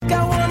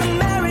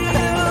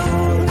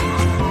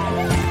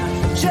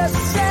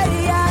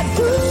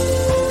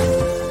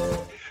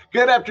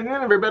Good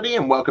afternoon, everybody,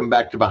 and welcome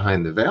back to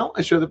Behind the Veil,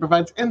 a show that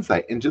provides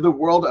insight into the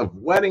world of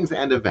weddings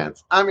and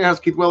events. I'm your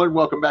host, Keith Willard.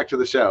 Welcome back to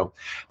the show.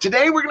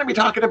 Today, we're going to be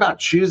talking about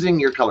choosing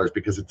your colors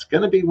because it's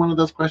going to be one of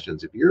those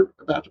questions. If you're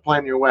about to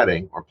plan your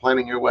wedding or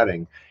planning your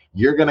wedding,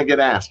 you're going to get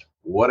asked,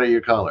 what are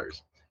your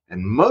colors?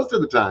 And most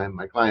of the time,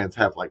 my clients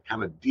have like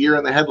kind of deer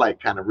in the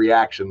headlight kind of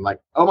reaction, like,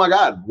 oh my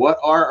God, what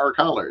are our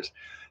colors?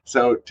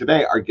 So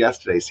today, our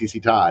guest today,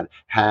 Cece Todd,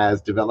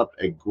 has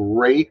developed a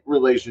great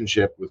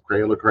relationship with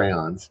Crayola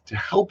Crayons to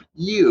help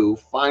you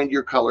find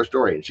your color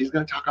story. And she's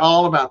going to talk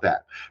all about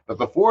that. But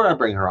before I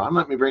bring her on,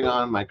 let me bring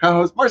on my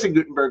co-host, Marcy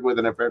Gutenberg, with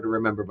an Affair to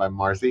Remember by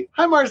Marcy.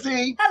 Hi,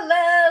 Marcy.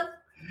 Hello.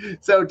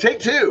 So take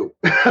two.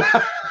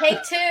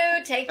 Take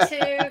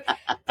two.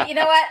 But you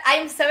know what?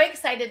 I'm so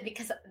excited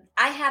because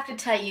I have to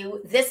tell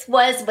you, this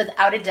was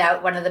without a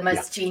doubt one of the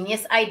most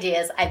genius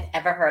ideas I've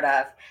ever heard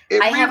of.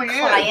 It I really have is.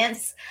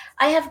 clients.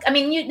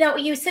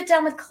 You sit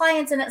down with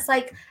clients and it's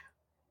like,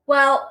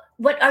 well,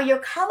 what are your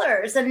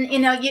colors? And,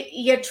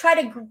 you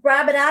try to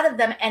grab it out of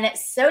them and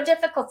it's so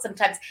difficult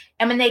sometimes.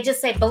 And when they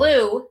just say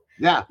blue,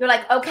 you're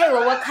like, okay,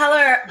 well, what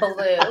color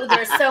blue?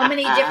 There's so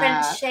many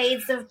different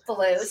shades of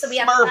blue. So we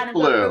have to kind of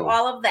go through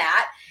all of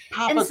that.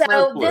 Papa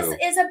Smurf blue. This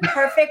is a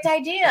perfect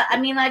idea. I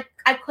mean, I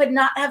could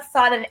not have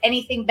thought of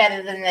anything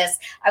better than this.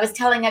 I was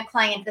telling a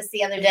client this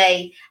the other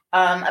day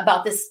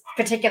about this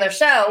particular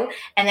show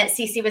and that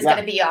Cece was going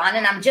to be on.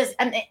 And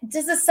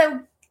this is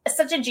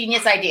such a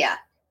genius idea.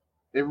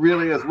 It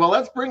really is. Well,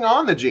 let's bring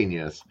on the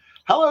genius.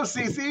 Hello,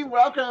 Cece.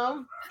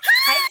 Welcome.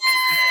 Hi,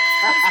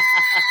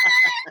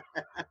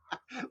 Cece.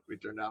 We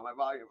turned down my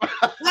volume.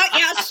 What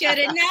y'all should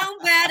have known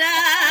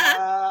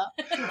better.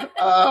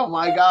 Oh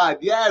my God.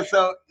 Yeah.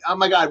 So, oh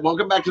my God.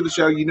 Welcome back to the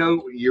show. You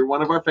know, you're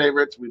one of our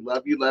favorites. We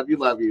love you, love you,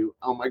 love you.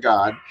 Oh my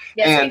God.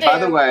 Yes, and by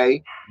the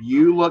way,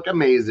 you look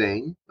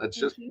amazing. Let's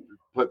just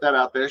put that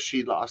out there.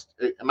 She lost.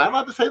 Am I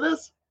allowed to say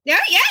this? Yeah.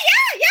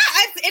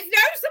 It's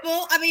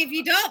noticeable. I mean, if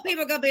you don't,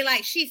 people are going to be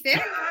like, she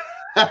said.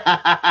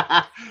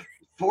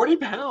 40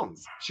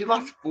 pounds. She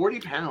lost 40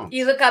 pounds.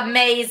 You look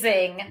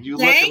amazing.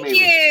 Thank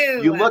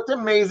you. You looked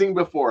amazing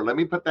before. Let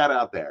me put that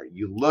out there.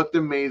 You looked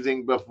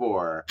amazing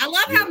before. I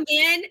love how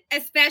men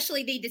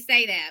especially need to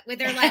say that when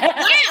they're like, wow.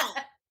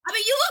 I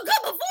mean, you look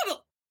good before,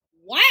 but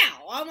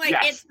wow. I'm like,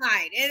 It's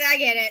fine. And I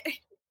get it.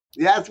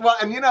 Yes, well,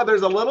 and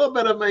there's a little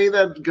bit of me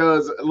that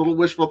goes a little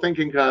wishful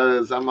thinking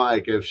because I'm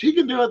like, if she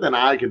can do it, then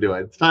I can do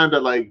it. It's time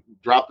to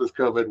drop this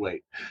COVID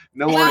weight.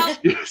 No more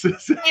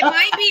excuses. It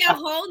might be a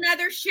whole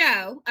nother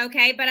show,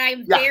 okay? But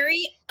I'm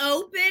very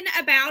open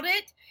about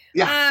it.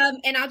 Yeah.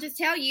 And I'll just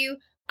tell you,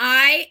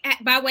 my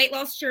weight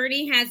loss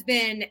journey has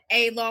been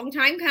a long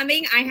time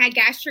coming. I had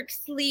gastric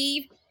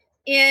sleeve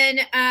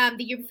in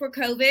the year before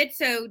COVID,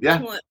 so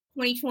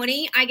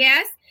 2020, I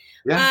guess.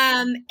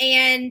 Yeah.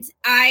 And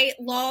I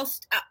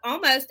lost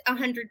almost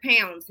 100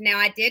 pounds. Now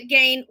I did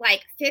gain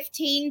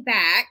 15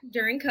 back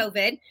during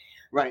COVID.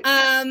 Right.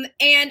 And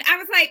I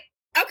was like,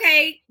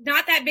 okay,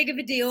 not that big of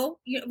a deal.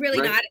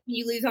 Not.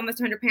 You lose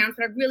almost 100 pounds,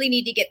 but I really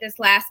need to get this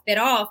last bit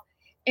off.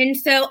 And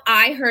so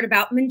I heard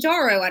about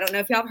Mounjaro. I don't know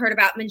if y'all have heard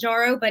about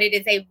Mounjaro, but it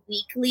is a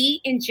weekly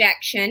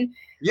injection.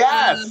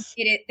 Yes.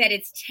 That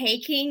it's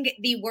taking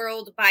the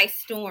world by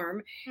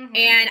storm. Mm-hmm.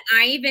 And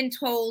I even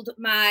told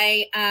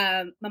my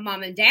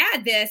mom and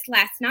dad this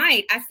last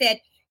night. I said,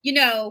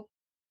 I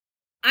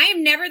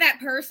am never that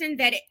person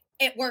that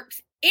it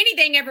works.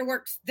 Anything ever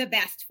works the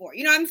best for.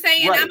 You know what I'm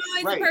saying? Right, I'm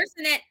always the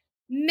person that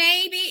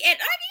maybe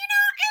it's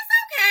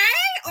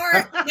okay.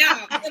 Or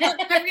no, it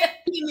works for real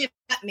human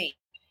but me.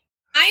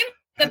 I am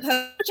the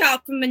poster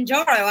child from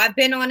Mounjaro. I've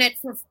been on it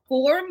for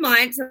 4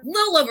 months, a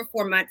little over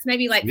 4 months,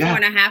 maybe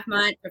 4.5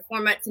 months or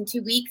 4 months and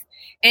 2 weeks,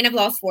 and I've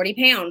lost 40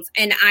 pounds.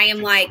 And I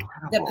am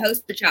the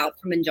poster child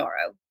from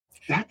Mounjaro.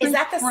 Is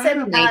that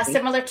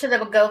similar to the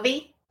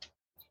Wegovy?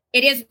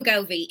 It is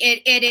Wegovy.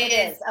 It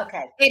is.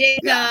 Okay.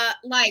 It is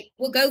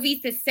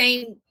Wegovy's the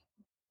same.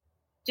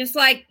 Just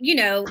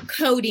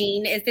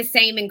codeine is the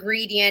same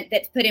ingredient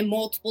that's put in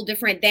multiple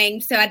different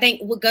things. So I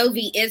think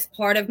Wegovy is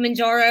part of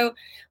Mounjaro,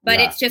 but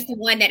it's just the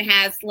one that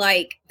has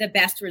the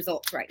best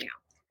results right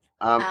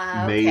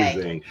now.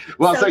 Amazing. Okay.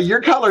 Well, so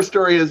your color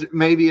story is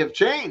maybe have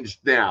changed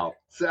now.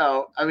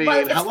 So, I mean,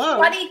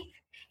 hello. Funny,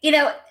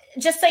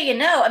 just so you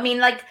know, I mean,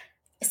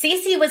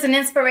 Cece was an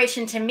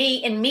inspiration to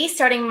me in me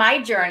starting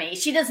my journey.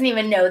 She doesn't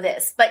even know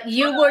this, but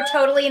you were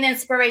totally an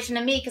inspiration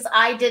to me because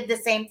I did the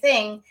same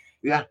thing.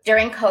 Yeah.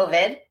 During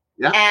COVID.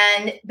 Yeah.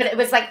 But it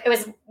was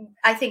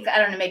I think, I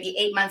don't know, maybe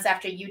 8 months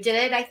after you did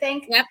it, I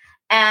think. Yep.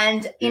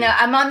 And,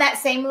 I'm on that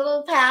same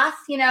little path,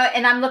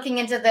 and I'm looking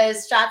into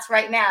those shots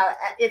right now.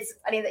 It's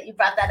funny that you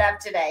brought that up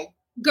today.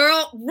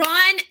 Girl,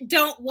 run,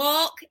 don't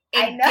walk,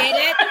 and get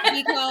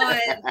it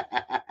because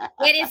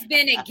it has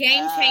been a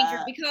game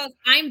changer because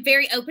I'm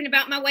very open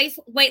about my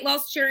weight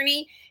loss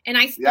journey. And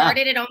I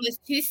started at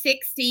almost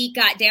 260,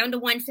 got down to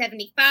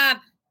 175.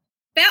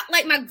 Felt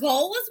like my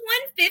goal was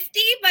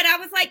 150, but I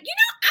was like,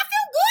 I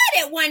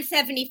feel good at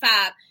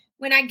 175.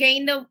 When I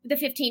gained the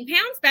 15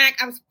 pounds back,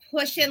 I was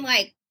pushing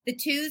the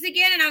twos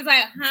again. And I was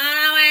like,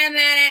 wait a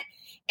minute.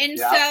 And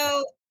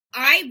so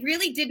I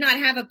really did not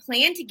have a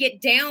plan to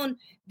get down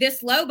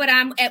this low, but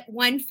I'm at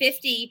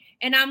 150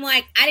 and I'm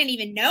like, I didn't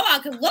even know I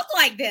could look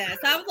like this.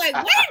 I was like,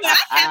 wait a minute,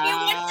 I'm happy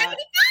at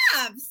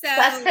 175. So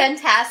that's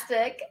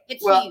fantastic.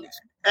 It's huge.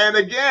 And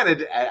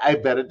again, I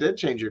bet it did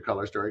change your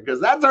color story,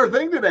 because that's our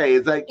thing today.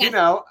 It's like,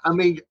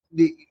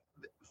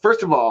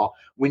 first of all,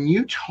 when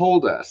you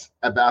told us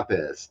about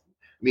this,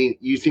 I mean,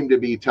 you seem to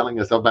be telling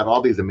us about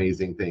all these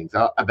amazing things,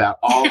 about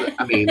all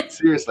the,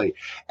 seriously.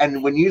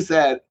 And when you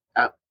said,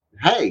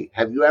 hey,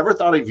 have you ever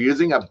thought of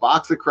using a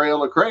box of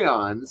Crayola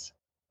crayons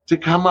to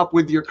come up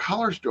with your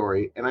color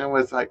story? And I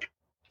was like,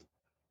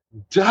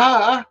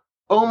 duh.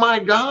 Oh my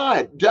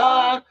God,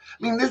 duh. I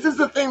mean, this is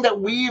the thing that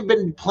we've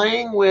been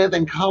playing with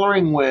and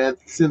coloring with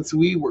since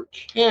we were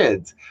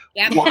kids.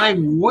 Yep. Why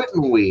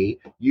wouldn't we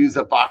use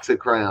a box of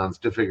crayons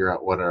to figure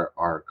out what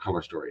our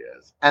color story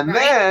is? And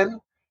then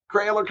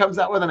Crayola comes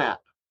out with an app.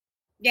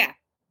 Yeah.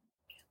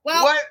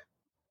 Well, what?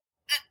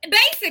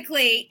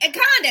 Basically,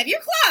 kind of.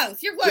 You're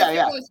close. You're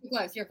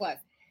close.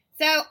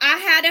 So I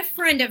had a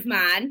friend of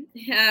mine.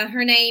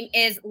 Her name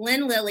is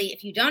Lynn Lilly.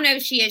 If you don't know who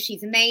she is,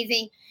 she's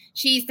amazing.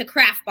 She's the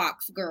craft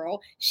box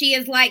girl. She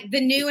is like the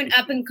new and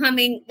up and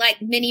coming,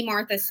 like mini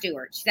Martha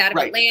Stewart. She's out of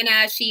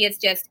Atlanta. She is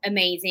just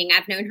amazing.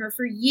 I've known her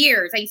for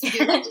years. I used to do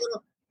like a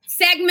little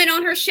segment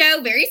on her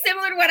show, very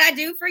similar to what I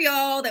do for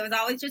y'all. That was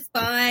always just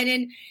fun.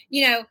 And,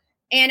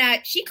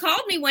 she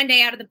called me one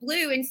day out of the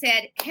blue and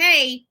said,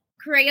 hey,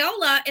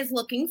 Crayola is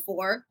looking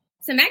for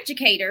some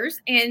educators,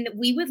 and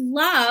we would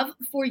love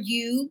for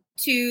you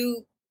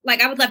to,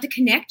 I would love to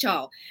connect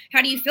y'all.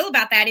 How do you feel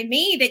about that? And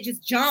me, that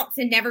just jumps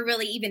and never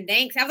really even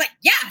thinks. I was like,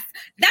 yes,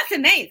 that's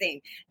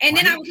amazing. And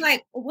then I was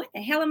like, well, what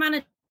the hell am I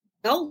going to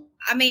do?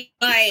 I mean,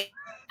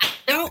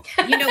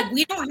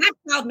 we don't have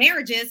child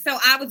marriages. So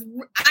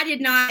I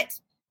did not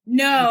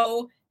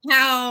know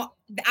how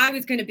I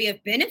was going to be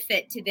of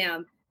benefit to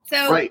them.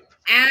 So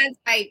as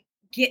I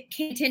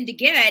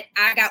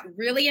I got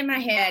really in my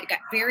head, got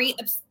very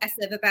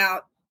obsessive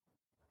about,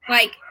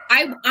 I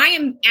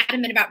am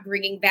adamant about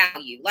bringing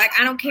value. Like,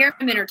 I don't care if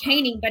I'm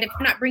entertaining, but if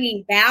I'm not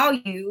bringing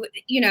value,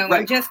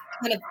 I'm just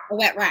kind of a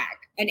wet rag,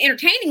 an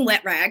entertaining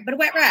wet rag, but a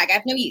wet rag. I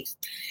have no use.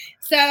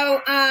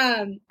 So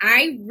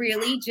I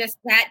really just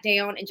sat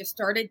down and just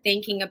started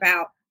thinking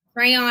about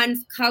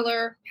crayons,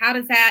 color. How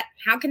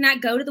can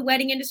that go to the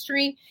wedding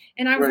industry?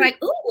 And I was like,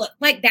 ooh,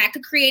 that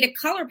could create a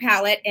color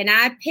palette. And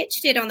I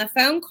pitched it on the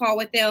phone call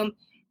with them,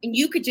 and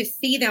you could just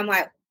see them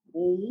like,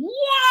 whoa,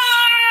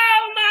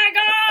 my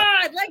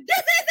God, this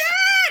is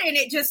it. And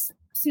it just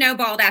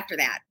snowballed after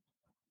that.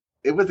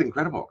 It was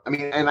incredible. I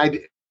mean, and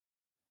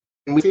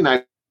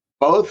I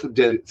both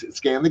did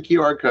scan the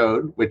QR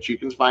code, which you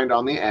can find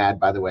on the ad,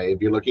 by the way.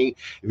 If you're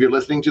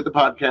listening to the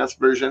podcast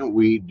version,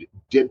 we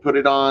did put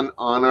it on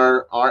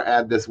our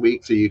ad this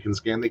week, so you can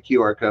scan the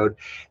QR code.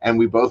 And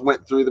we both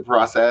went through the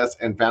process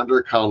and found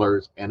our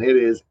colors, and it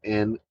is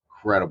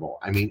incredible.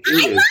 I mean,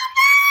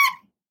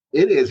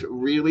 it is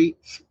really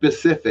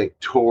specific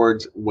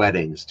towards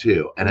weddings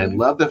too. And I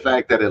love the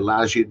fact that it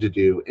allows you to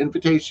do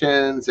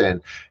invitations, and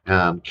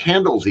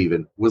candles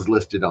even was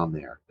listed on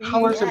there.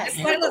 Colors of candles.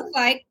 That's what it looks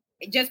like.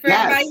 Just for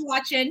everybody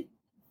watching.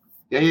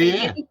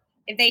 Yeah.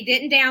 If they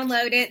didn't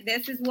download it,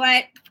 this is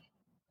what.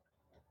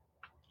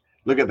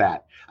 Look at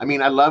that. I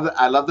mean, I love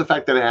the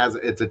fact that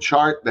it's a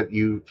chart that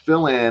you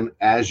fill in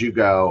as you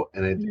go,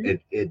 and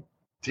it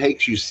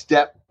takes you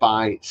step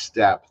by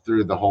step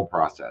through the whole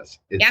process.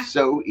 It's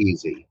so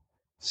easy.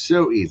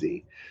 So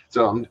easy.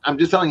 So I'm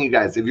just telling you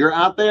guys, if you're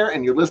out there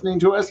and you're listening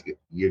to us,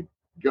 you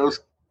go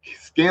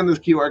scan this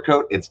QR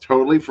code. It's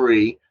totally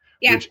free.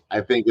 Yeah. Which I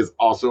think is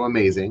also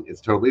amazing.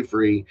 It's totally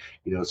free,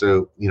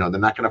 so, they're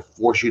not going to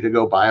force you to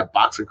go buy a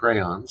box of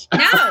crayons. No,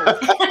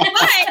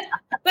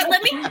 but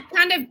let me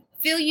kind of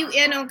fill you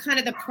in on kind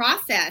of the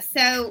process.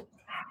 So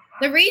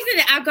the reason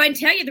that I'll go and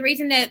tell you, the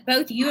reason that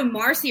both you and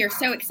Marcy are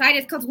so excited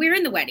is because we're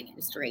in the wedding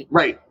industry.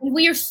 Right. And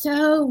we are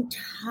so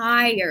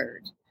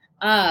tired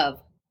of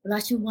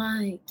black and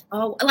white.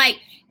 Oh,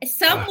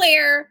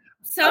 somewhere,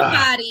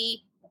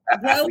 somebody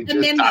wrote a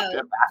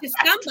memo to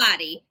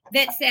somebody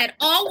that said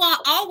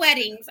all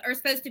weddings are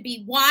supposed to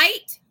be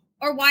white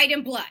or white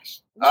and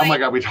blush. Oh my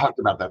God, we talked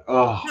about that.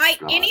 Oh, God.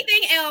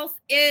 Anything else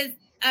is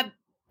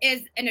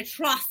an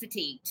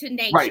atrocity to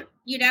nature,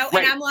 And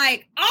I'm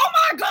like, oh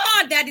my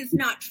God, that is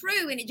not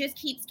true. And it just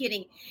keeps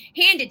getting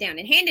handed down.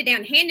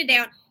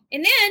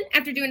 And then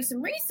after doing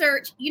some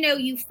research,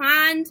 you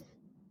find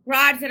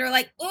brides that are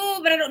like,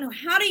 oh, but I don't know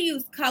how to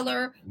use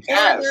color.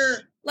 Yes. Or they're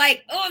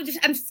like, oh,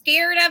 I'm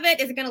scared of it.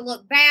 Is it going to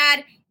look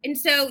bad? And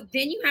so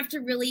then you have to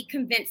really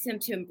convince them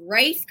to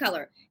embrace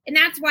color. And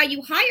that's why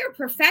you hire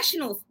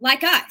professionals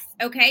like us,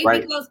 okay?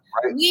 Right. Because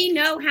we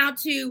know how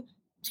to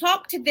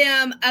talk to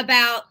them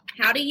about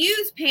how to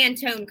use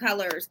Pantone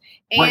colors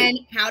and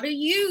how to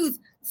use,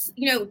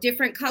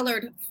 different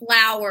colored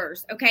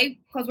flowers, okay?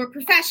 Because we're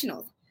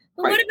professionals.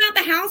 But what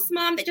about the house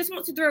mom that just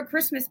wants to throw a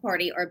Christmas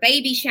party or a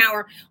baby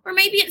shower, or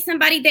maybe it's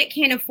somebody that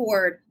can't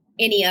afford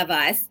any of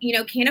us,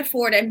 can't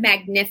afford a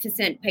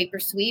magnificent paper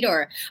suite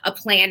or a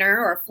planner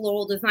or a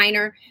floral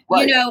designer.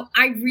 Right.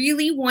 I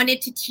really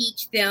wanted to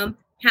teach them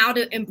how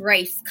to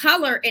embrace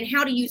color and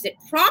how to use it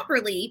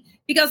properly,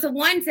 because the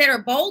ones that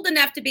are bold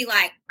enough to be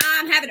like,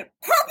 I'm having a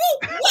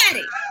purple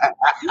wedding,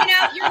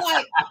 you're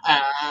like,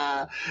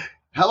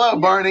 hello,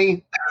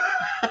 Barney.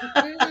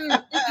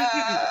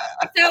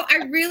 So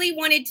I really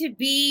wanted to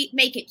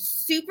make it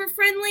super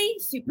friendly,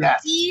 super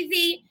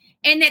easy,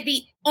 and that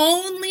the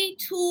only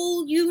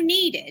tool you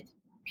needed,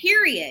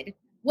 period,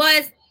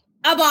 was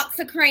a box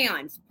of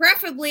crayons,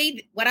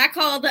 preferably what I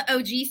call the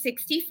OG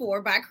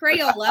 64 by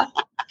Crayola.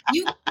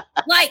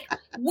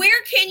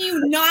 Where can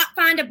you not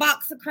find a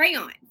box of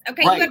crayons?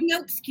 Okay, right. You have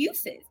no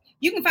excuses.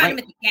 You can find them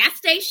at the gas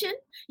station.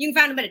 You can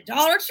find them at a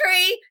Dollar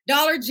Tree,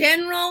 Dollar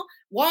General,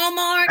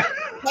 Walmart,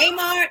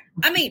 Kmart.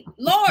 I mean,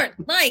 Lord,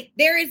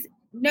 there is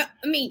no,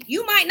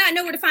 you might not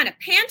know where to find a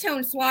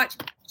Pantone swatch,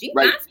 but you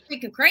can find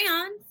freaking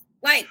crayons.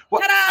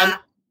 Ta-da!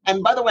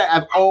 And by the way,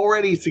 I've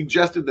already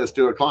suggested this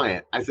to a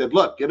client. I said,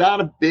 look, get out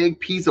a big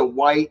piece of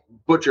white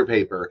butcher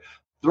paper,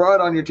 throw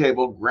it on your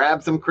table,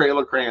 grab some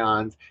Crayola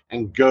crayons,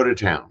 and go to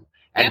town.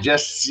 And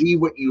just see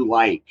what you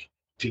like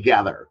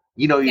together.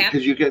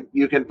 Because you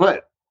can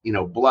put,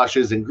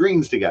 blushes and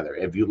greens together.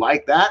 If you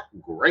like that,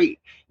 great.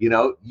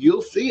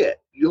 You'll see it.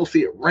 You'll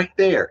see it right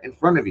there in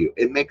front of you.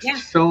 It makes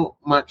so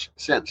much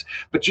sense.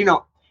 But,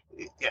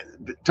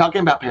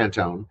 talking about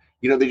Pantone,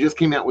 they just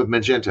came out with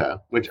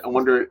magenta, which I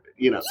wonder,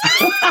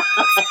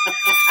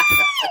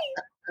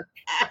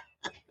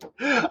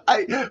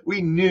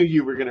 we knew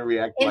you were going to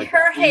react in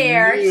her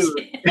hair.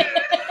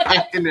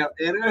 In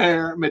her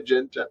hair,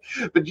 magenta.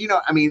 But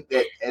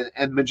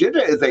and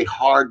magenta is a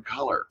hard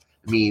color.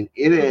 It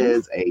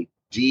is a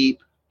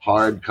deep,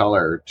 hard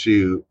color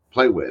to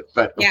play with.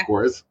 But of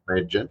course,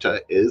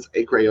 magenta is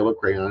a Crayola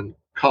crayon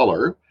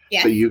color.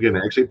 Yes. So you can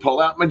actually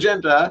pull out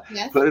magenta,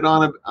 put it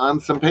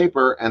on some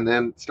paper, and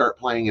then start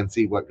playing and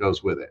see what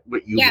goes with it,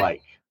 what you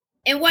like.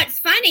 And what's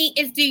funny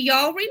is, do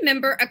y'all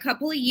remember a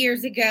couple of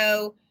years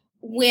ago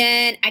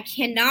when I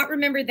cannot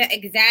remember the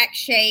exact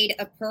shade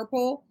of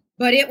purple,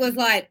 but it was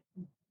like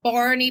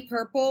Barney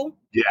purple?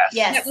 Yes.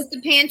 That was the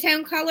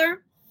Pantone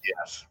color?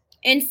 Yes.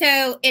 And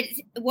so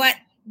it's what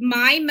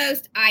my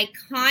most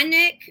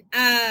iconic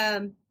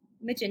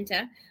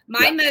magenta,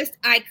 most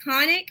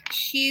iconic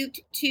shoot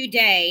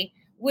today,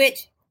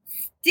 which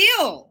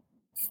still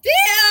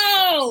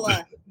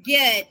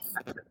gets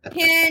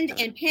pinned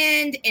and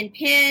pinned and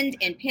pinned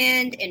and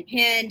pinned and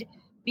pinned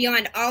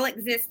beyond all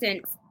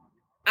existence.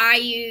 I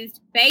used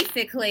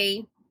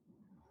basically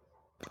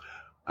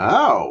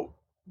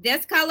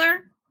this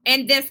color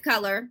and this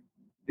color.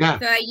 Yeah.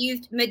 So I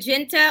used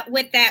magenta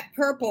with that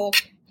purple,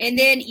 and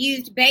then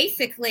used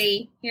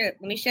basically, here,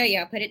 let me show you.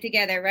 I'll put it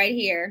together right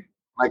here.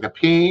 Like a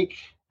pink,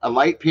 a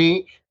light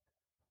pink,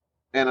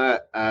 and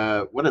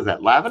a what is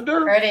that,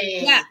 lavender? Pretty.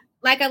 Yeah,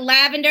 like a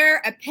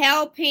lavender, a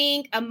pale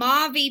pink, a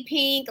mauve-y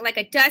pink, like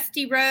a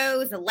dusty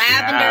rose, a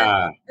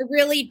lavender, a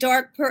really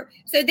dark purple.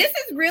 So this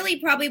is really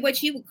probably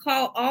what you would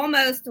call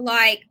almost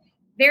like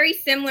very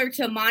similar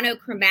to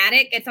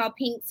monochromatic. It's all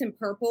pinks and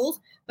purples,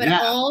 but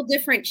all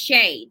different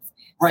shades.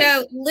 Right.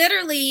 So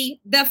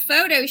literally the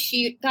photo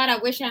shoot, God, I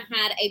wish I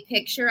had a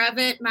picture of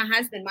it. My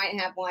husband might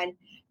have one.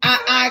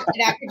 I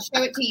could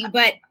show it to you,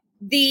 but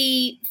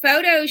the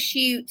photo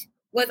shoot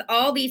was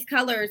all these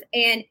colors,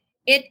 and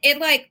it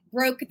like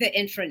broke the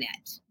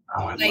intranet.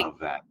 Oh, I love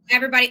that.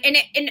 Everybody.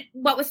 And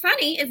what was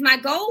funny is my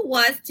goal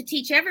was to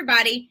teach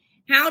everybody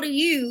how to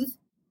use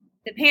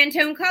the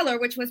Pantone color,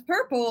 which was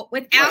purple,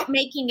 without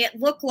making it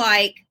look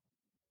like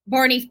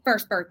Barney's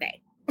first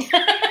birthday.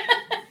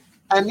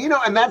 And,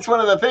 and that's one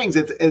of the things.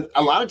 It's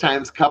a lot of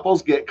times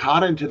couples get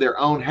caught into their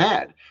own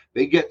head.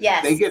 They get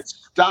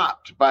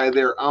stopped by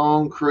their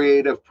own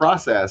creative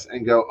process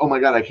and go, oh my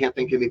God, I can't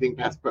think anything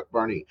past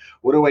Barney.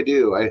 What do I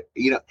do?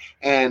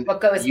 And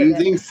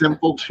using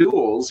simple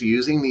tools,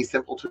 using these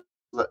simple tools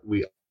that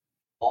we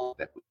all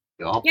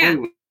play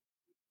with.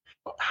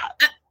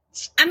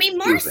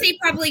 Marcy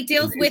probably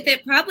deals with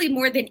it probably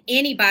more than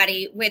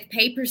anybody with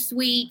paper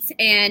suites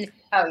and.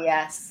 Oh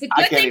yes. The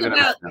good thing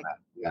about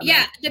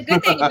the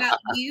good thing about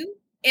you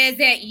is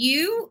that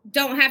you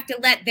don't have to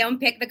let them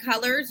pick the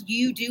colors.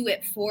 You do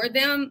it for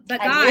them. But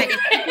God, if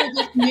people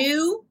just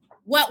knew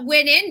what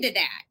went into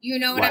that, you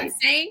know what I'm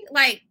saying?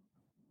 Like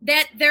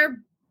that their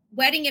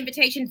wedding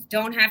invitations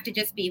don't have to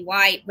just be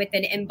white with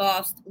an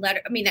embossed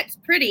letter. That's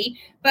pretty,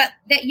 but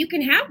that you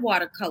can have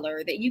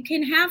watercolor, that you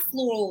can have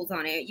florals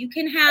on it. You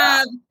can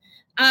have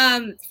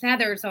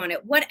feathers on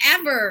it,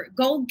 whatever,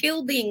 gold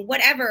gilding,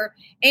 whatever.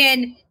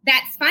 And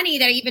that's funny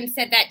that I even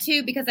said that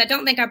too, because I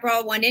don't think I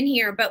brought one in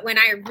here. But when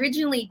I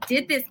originally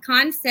did this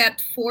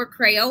concept for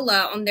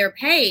Crayola on their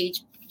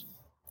page,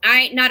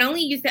 I not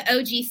only used the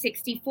OG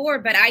 64,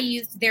 but I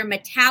used their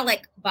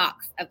metallic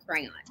box of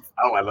crayons.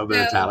 Oh, I love the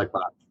metallic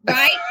box.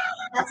 Right?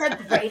 That's a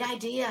great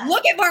idea.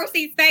 Look at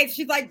Marcy's face.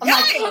 She's like,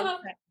 so,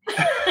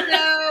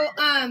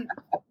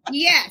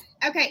 yes.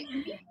 Okay.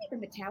 The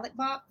metallic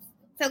box.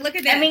 So look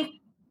at that.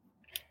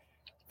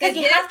 Because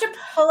you have to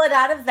pull it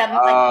out of them.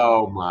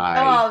 Oh my!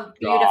 Oh,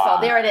 beautiful!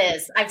 God. There it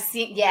is. I've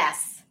seen.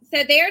 Yes.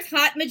 So there's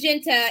hot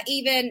magenta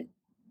even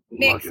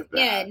mixed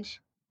in.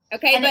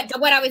 Okay, And but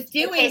what I was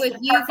doing was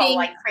using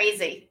like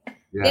crazy.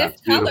 Yeah,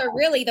 this color,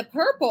 really the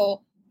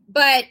purple.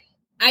 But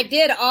I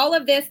did all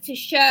of this to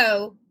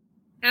show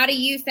how to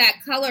use that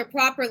color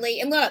properly.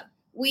 And look,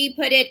 we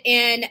put it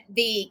in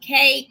the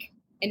cake,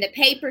 in the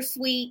paper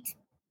suite.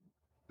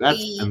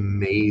 That's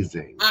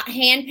amazing.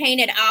 Hand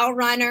painted owl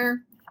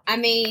runner. I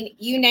mean,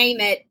 you name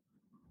it.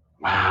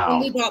 Wow. When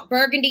we brought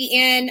Burgundy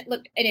in,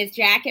 look at his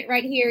jacket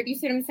right here. Do you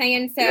see what I'm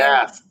saying? So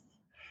yes.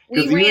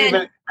 We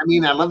ran.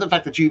 I love the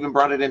fact that you even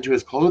brought it into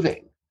his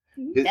clothing.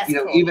 That's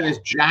cool, even his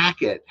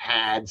jacket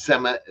had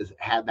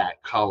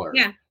that color.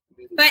 Yeah.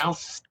 But how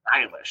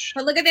stylish.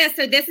 But look at this.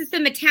 So this is the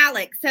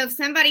metallic. So if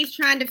somebody's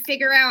trying to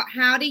figure out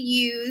how to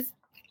use,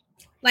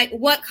 like,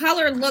 what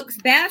color looks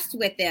best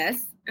with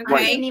this. Okay.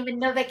 I didn't even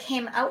know they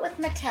came out with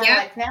metallic.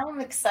 Yep. Now I'm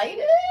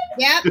excited.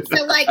 Yep.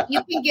 So like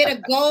you can get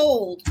a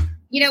gold,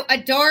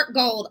 a dark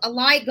gold, a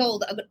light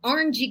gold, an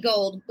orangey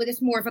gold, but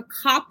it's more of a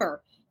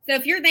copper. So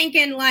if you're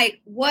thinking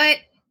like, what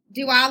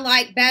do I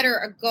like better,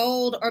 a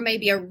gold or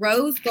maybe a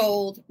rose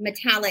gold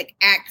metallic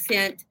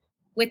accent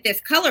with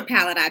this color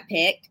palette I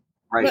picked?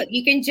 Right. Look,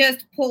 you can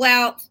just pull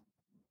out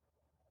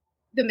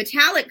the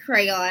metallic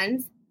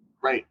crayons.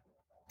 Right.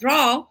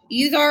 Draw,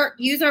 use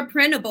our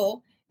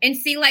printable and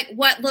see like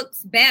what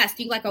looks best.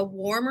 Do you like a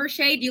warmer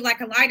shade? Do you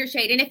like a lighter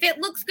shade? And if it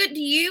looks good to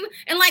you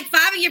and like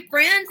 5 of your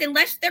friends,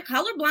 unless they're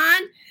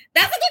colorblind,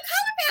 that's a good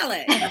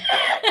color palette.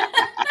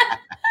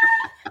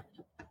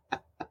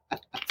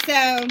 So,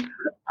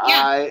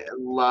 yeah. I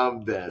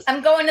love this.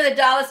 I'm going to the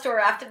dollar store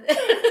after this.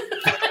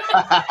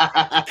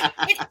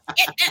 I mean,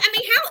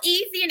 how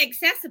easy and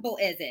accessible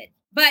is it?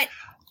 But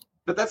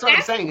that's what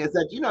I'm saying is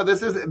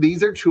that,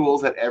 these are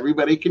tools that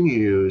everybody can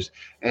use,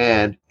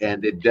 and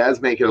it does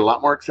make it a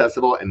lot more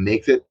accessible and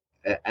makes it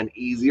an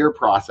easier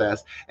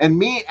process. And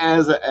me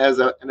as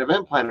an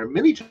event planner,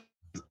 many times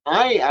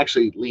I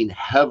actually lean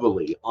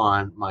heavily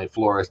on my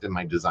florist and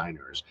my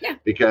designers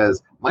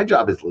because my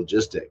job is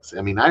logistics.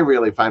 I mean, I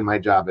really find my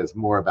job is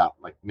more about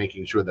like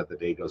making sure that the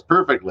day goes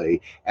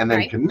perfectly and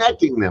then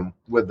connecting them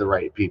with the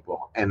right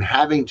people and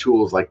having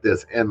tools like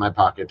this in my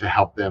pocket to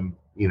help them,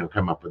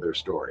 come up with their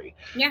story.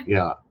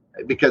 Yeah.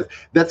 Because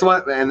that's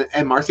what,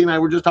 and Marcy and I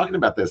were just talking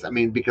about this. I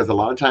mean, because a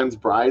lot of times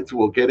brides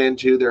will get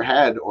into their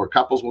head or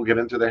couples will get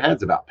into their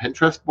heads about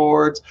Pinterest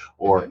boards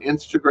or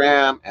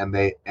Instagram,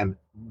 and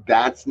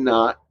that's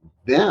not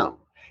them.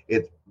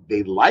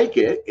 They like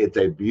it. It's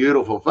a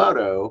beautiful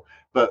photo,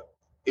 but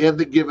if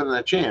they're given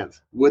a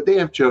chance, would they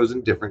have chosen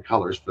different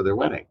colors for their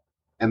wedding?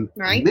 And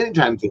many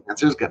times the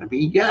answer is going to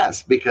be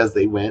yes, because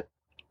they went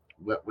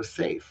what was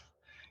safe.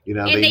 And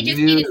they just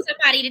needed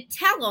somebody to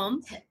tell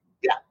them.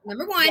 Yeah.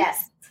 Number one,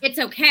 it's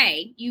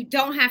okay. You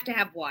don't have to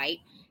have white.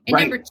 And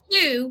number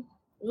two,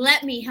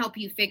 let me help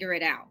you figure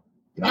it out.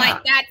 Yeah.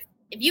 Like that.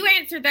 If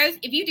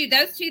you do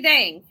those two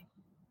things,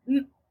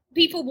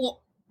 people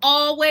will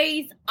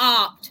always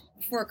opt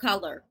for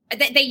color. I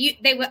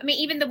mean,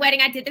 even the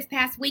wedding I did this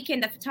past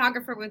weekend, the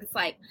photographer was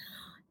like,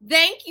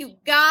 "Thank you,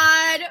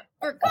 God,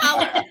 for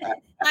color."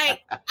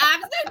 Like,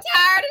 I'm so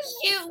tired of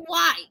shooting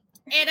white.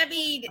 And I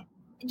mean,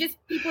 just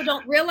people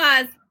don't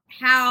realize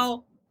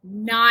how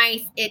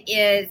nice it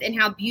is and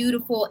how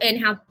beautiful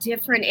and how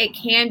different it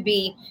can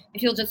be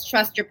if you'll just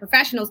trust your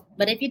professionals.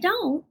 But if you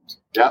don't,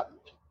 there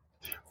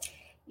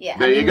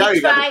you go.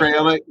 You got the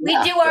crayon.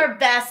 We do our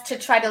best to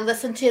try to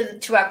listen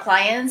to our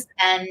clients,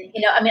 and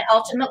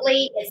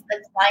ultimately it's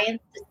the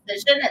client's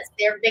decision. It's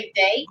their big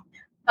day,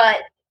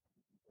 but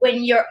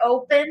when you're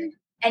open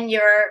and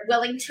you're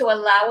willing to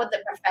allow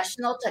the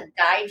professional to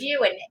guide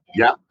you,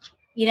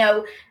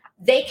 and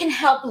they can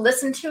help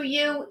listen to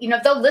you.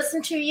 They'll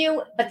listen to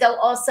you, but they'll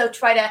also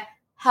try to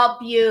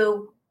help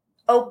you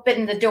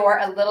open the door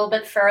a little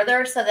bit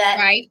further so that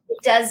it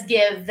does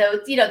give those,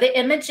 the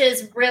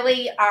images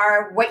really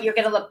are what you're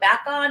going to look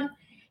back on,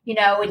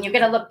 and you're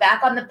going to look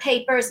back on the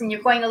papers and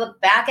you're going to look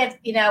back at,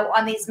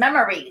 on these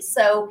memories.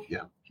 So you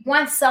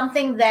want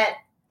something that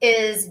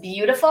is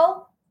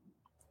beautiful,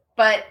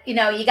 but, you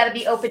got to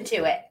be open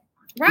to it.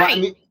 Right. Well, I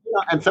mean,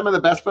 and some of the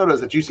best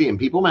photos that you see in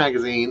People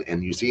magazine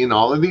and you see in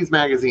all of these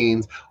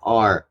magazines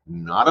are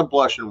not of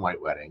blush and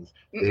white weddings.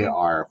 Mm-hmm. They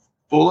are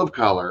full of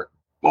color,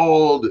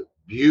 bold,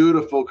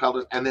 beautiful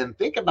colors. And then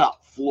think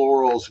about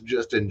florals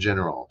just in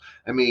general.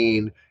 I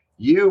mean,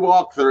 you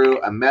walk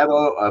through a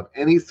meadow of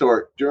any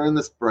sort during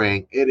the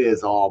spring, it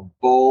is all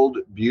bold,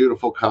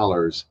 beautiful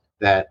colors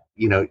that,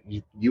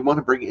 you want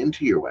to bring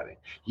into your wedding.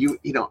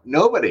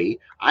 Nobody,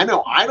 I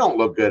know I don't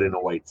look good in a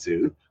white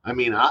suit. I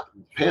mean,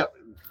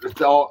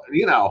 so,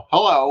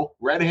 hello,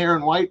 red hair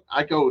and white,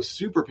 I go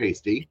super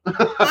pasty. Oh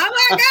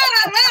my God,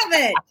 I love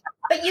it.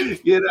 But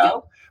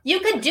you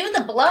could do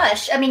the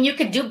blush. I mean, you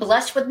could do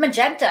blush with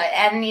magenta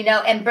and,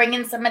 and bring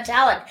in some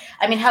metallic.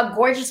 I mean, how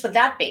gorgeous would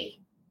that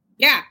be?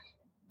 Yeah.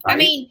 Right? I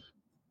mean,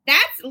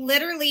 that's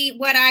literally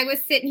what I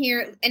was sitting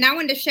here, and I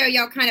wanted to show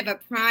y'all kind of a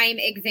prime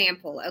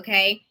example,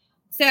 okay?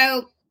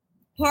 So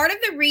part of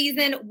the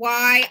reason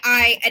why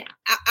I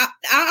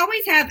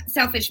always have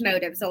selfish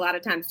motives a lot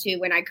of times too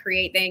when I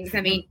create things.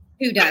 I mean,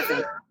 who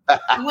doesn't?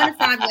 I want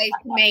to find ways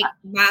to make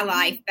my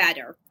life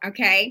better.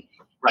 Okay.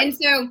 Right. And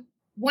so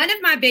one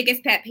of my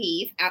biggest pet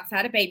peeves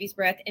outside of baby's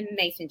breath in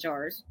mason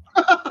jars.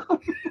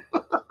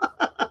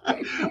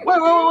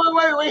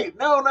 Wait.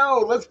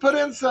 No. Let's put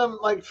in some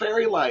like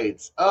fairy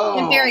lights. Oh,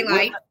 and fairy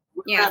lights.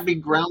 Wouldn't that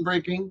be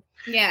groundbreaking?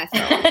 Yes,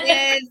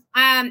 it is.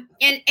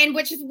 And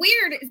which is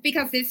weird is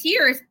because this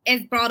year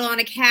is brought on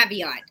a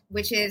caveat,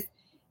 which is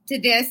to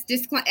this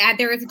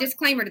there is a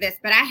disclaimer to this,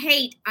 but I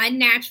hate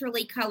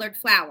unnaturally colored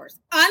flowers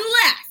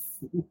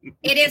unless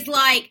it is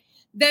like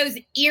those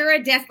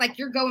iridescent, like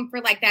you're going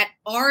for like that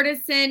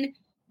artisan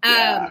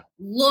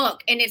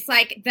look, and it's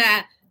like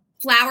the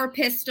flower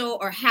pistil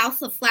or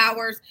house of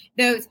flowers,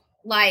 those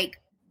like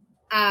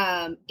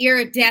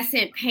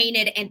iridescent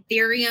painted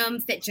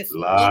anthuriums that just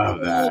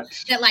love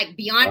that like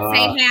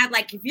Beyonce had.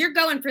 Like if you're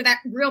going for that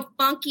real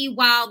funky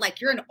wild,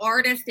 like you're an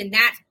artist and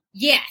that's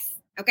yes.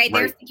 Okay. Right.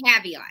 There's the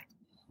caveat.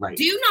 Right.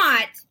 Do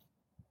not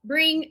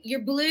bring your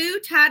blue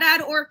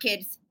tie-dyed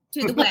orchids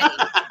to the wedding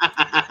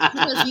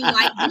because you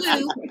like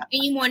blue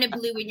and you wanted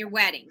blue in your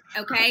wedding.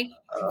 Okay.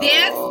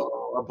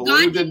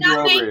 God did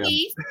not make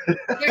these.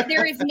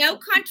 There is no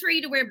country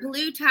to where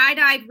blue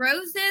tie-dyed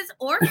roses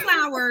or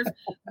flowers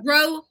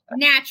grow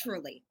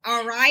naturally.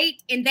 All right.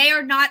 And they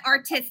are not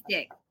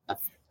artistic.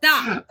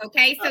 Stop.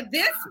 Okay. So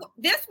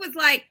this was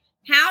like,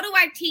 how do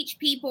I teach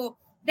people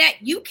that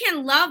you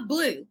can love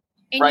blue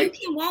and you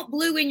can want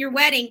blue in your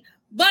wedding,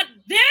 but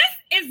this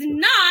is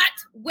not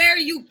where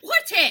you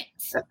put it.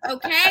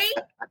 Okay.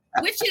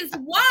 Which is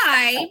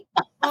why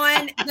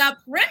on the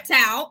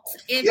printout,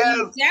 if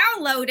you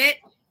download it,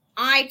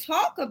 I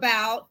talk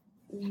about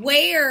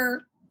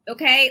where,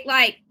 okay,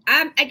 like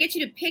I get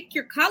you to pick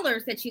your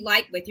colors that you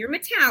like with your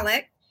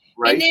metallic.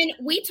 Right. And then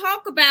we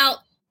talk about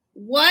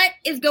what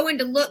is going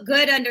to look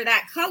good under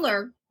that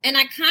color. And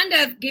I kind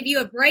of give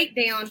you a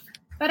breakdown,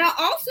 but I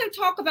also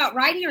talk about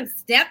right here in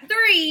step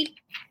 3,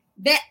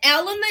 the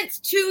elements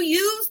to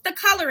use the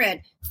color in.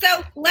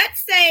 So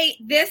let's say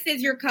this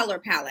is your color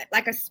palette,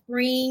 like a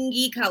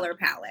springy color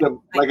palette.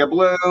 So, like a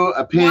blue,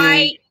 a pink.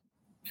 White,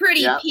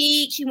 pretty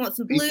peach. You want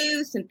some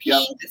blue, some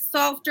pink, a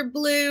softer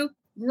blue.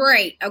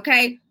 Great.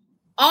 Okay.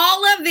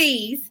 All of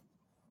these,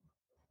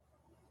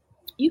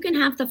 you can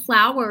have the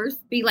flowers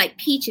be like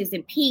peaches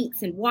and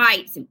pinks and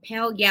whites and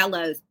pale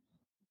yellows.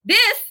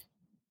 This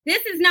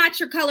is not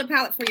your color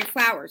palette for your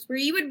flowers, where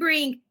you would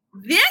bring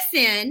this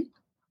in,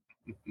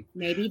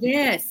 maybe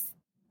this.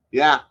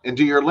 Yeah,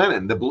 into your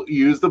linen.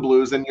 Use the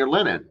blues in your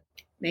linen.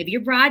 Maybe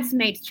your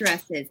bridesmaids'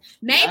 dresses.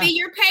 Maybe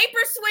your paper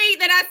suite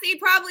that I see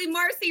probably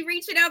Marcy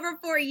reaching over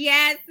for.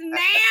 Yes,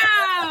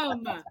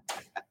 ma'am.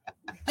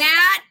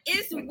 That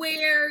is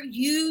where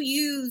you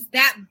use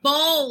that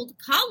bold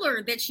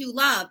color that you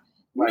love.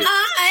 Right.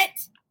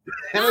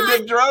 Not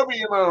a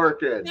dendrobium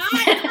orchid. Not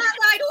a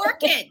tie-dyed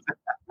orchid.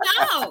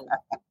 No.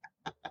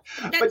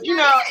 But you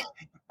know,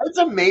 it's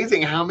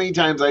amazing how many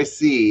times I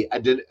see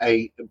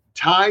a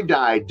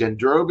tie-dyed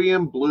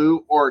dendrobium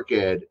blue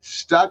orchid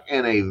stuck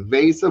in a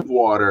vase of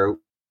water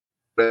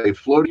with a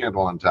floating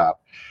candle on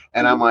top.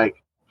 And I'm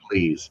like,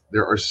 please,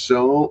 there are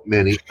so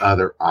many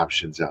other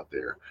options out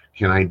there.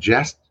 Can I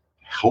just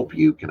help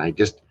you? Can I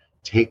just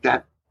take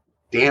that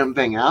damn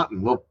thing out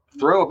and we'll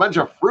throw a bunch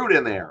of fruit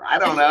in there? I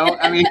don't know.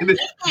 I mean,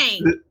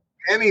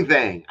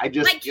 anything. I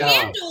just like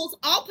candles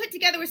all put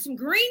together with some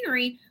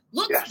greenery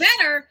looks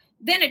better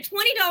than a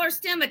 $20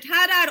 stem of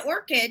tie-dyed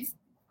orchids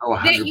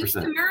that you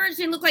submerged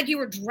and looked like you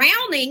were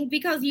drowning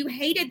because you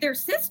hated their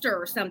sister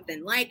or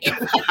something. Like it's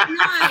just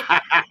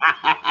not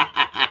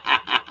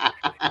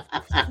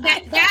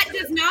that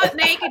does not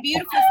make a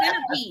beautiful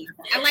centerpiece.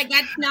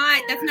 That's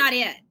not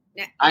it.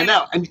 I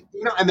know. And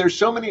and there's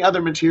so many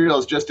other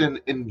materials just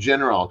in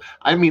general.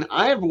 I mean,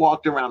 I have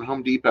walked around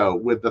Home Depot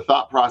with the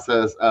thought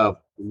process of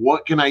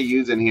what can I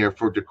use in here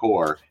for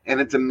decor? And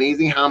it's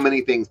amazing how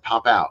many things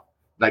pop out.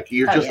 Like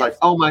you're like,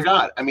 oh my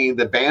God. I mean,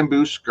 the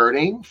bamboo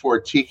skirting for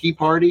a tiki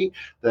party,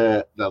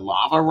 the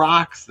lava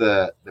rocks,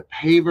 the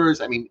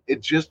pavers. I mean,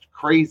 it's just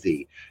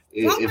crazy.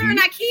 Lord in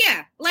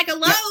IKEA, like a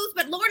Lowe's,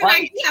 but Lord in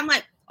IKEA. I'm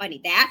like, I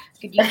need that.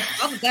 Could use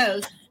all of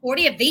those.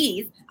 40 of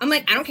these. I'm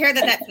like, I don't care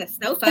that that's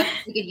a sofa.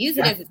 We could use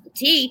it as a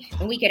settee,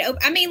 and we could open.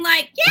 I mean,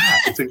 like,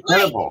 it's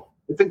incredible.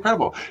 It's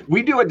incredible.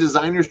 We do a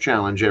designers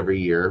challenge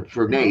every year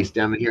for NACE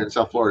down here in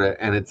South Florida,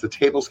 and it's a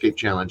tablescape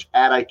challenge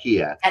at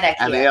IKEA.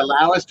 And they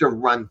allow us to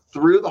run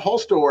through the whole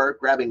store,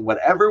 grabbing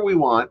whatever we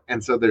want.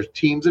 And so there's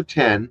teams of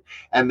 10,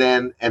 and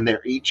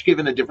they're each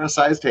given a different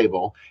size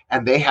table,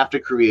 and they have to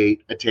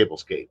create a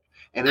tablescape.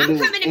 And I'm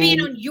coming to be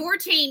on your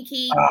team,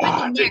 Keith.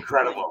 It's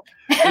incredible.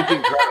 It's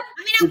incredible.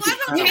 I mean, I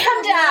wasn't you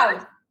come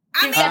down.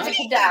 I'm to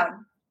come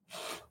down.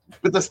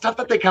 But the stuff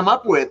that they come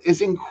up with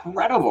is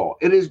incredible.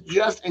 It is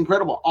just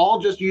incredible. All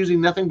just using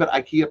nothing but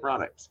IKEA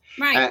products.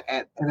 Right.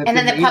 And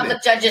then the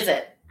public judges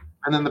it.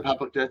 And then the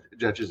public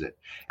judges it.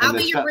 And I'll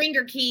be your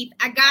ringer, Keith.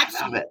 I got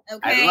you.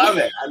 Okay. I love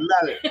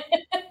it.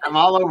 I'm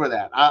all over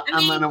that.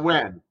 I'm going to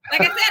win.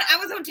 Like I said, I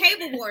was on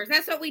Table Wars.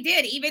 That's what we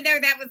did, even though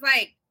that was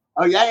like.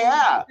 Oh,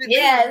 yeah.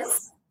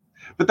 Yes.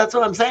 But that's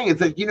what I'm saying. It's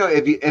like,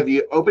 if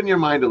you open your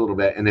mind a little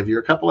bit, and if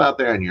you're a couple out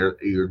there and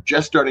you're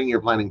just starting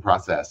your planning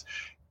process,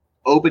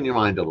 open your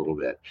mind a little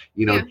bit.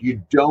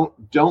 You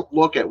don't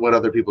look at what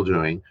other people are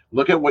doing.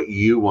 Look at what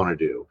you want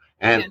to do.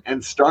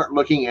 And start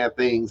looking at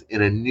things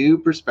in a new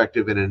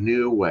perspective, in a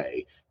new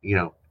way,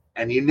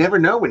 and you never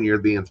know when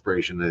you're the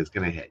inspiration that is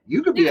going to hit.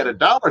 You could be at a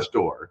dollar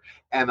store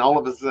and all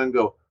of a sudden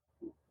go,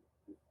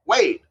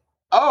 wait,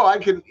 I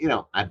can,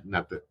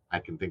 not that I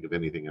can think of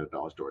anything at a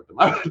dollar store at the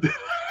moment.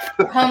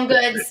 Home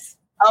Goods.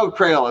 Oh,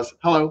 Crayolas.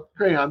 Hello,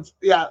 crayons.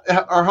 Yeah.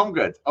 Or Home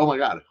Goods. Oh my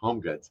God.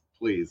 Home Goods,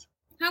 please.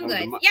 Home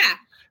Goods. Yeah.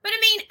 But I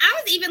mean,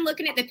 I was even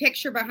looking at the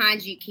picture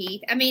behind you,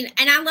 Keith. I mean,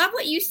 and I love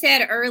what you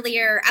said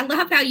earlier. I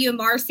love how you and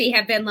Marcy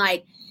have been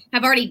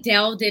have already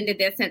delved into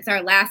this since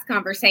our last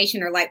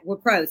conversation, or we're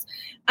pros.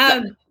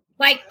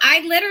 Like,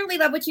 I literally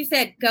love what you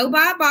said. Go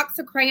buy a box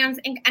of crayons.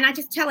 And I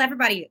just tell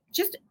everybody,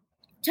 just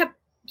throw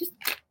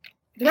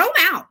them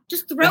out.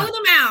 Just throw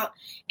them out.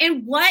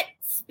 And what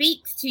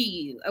speaks to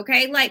you?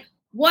 Okay. Like,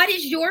 what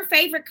is your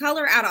favorite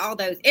color out of all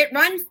those? It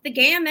runs the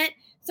gamut.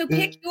 So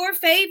pick your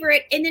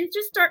favorite and then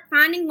just start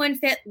finding ones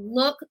that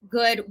look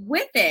good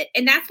with it.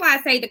 And that's why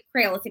I say the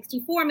Crayola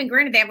 64. I mean,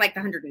 granted, they have like the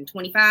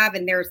 125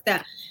 and there's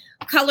the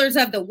Colors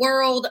of the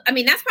World. I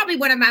mean, that's probably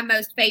one of my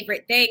most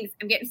favorite things.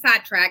 I'm getting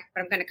sidetracked,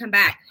 but I'm going to come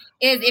back.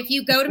 Is if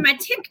you go to my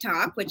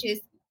TikTok, which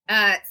is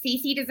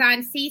CC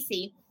Design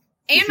CC,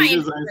 and my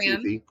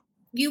Instagram,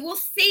 you will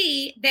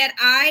see that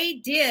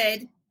I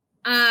did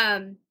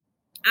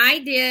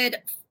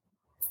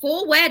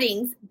full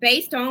weddings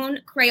based on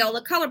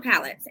Crayola color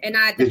palettes. And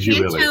the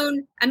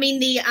Pantone,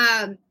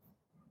 the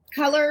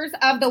Colors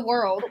of the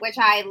World, which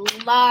I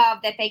love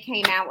that they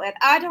came out with.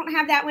 I don't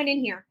have that one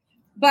in here.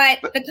 But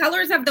the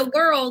Colors of the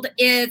World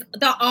is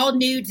the all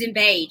nudes and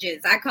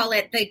beiges. I call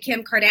it the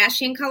Kim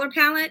Kardashian color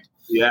palette.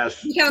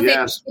 Yes.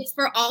 Because it's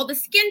for all the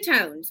skin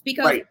tones.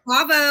 Because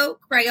Bravo,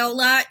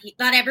 Crayola,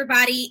 not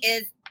everybody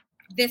is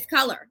this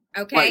color.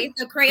 Okay. Right.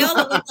 So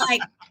Crayola was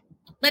like,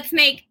 let's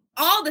make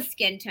all the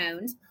skin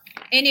tones.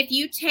 And if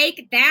you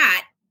take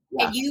that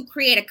and you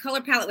create a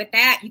color palette with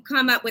that, you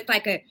come up with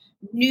like a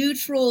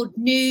neutral,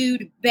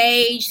 nude,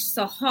 beige,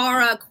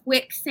 Sahara,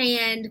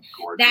 quicksand,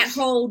 that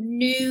whole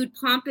nude,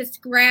 pampas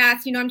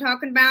grass. You know what I'm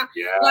talking about?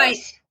 Yes. Like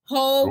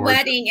whole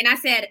wedding. And I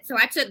said, so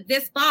I took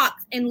this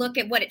box and look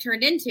at what it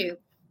turned into.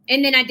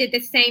 And then I did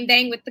the same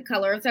thing with the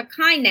color of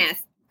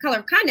kindness,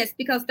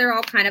 because they're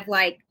all kind of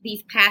like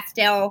these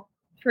pastel,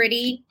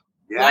 pretty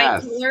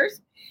light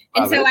colors.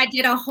 And so I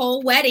did a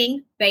whole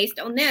wedding based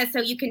on this. So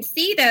you can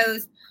see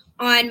those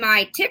on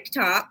my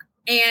TikTok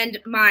and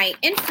my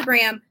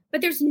Instagram,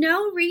 but there's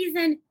no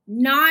reason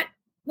not,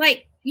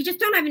 like, you just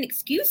don't have an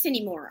excuse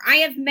anymore. I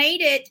have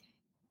made it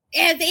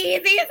as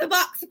easy as a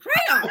box of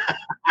crayons.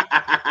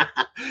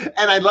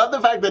 And I love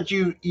the fact that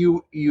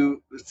you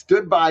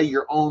stood by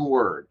your own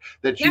word,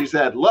 that you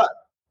said, look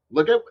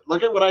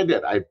at what I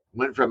did. I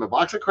went from a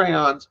box of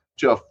crayons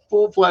to a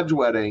full-fledged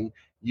wedding.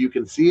 You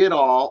can see it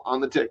all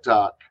on the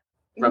TikTok.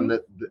 From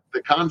the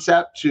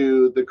concept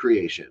to the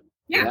creation.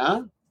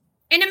 Yeah.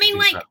 And I mean,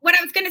 like what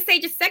I was going to say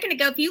just a second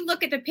ago, if you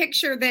look at the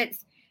picture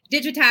that's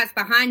digitized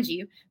behind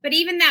you, but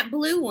even that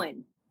blue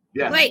one,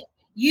 like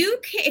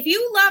if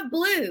you love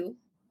blue,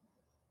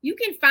 you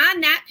can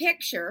find that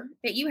picture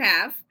that you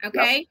have.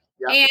 Okay.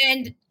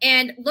 Yep.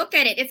 And look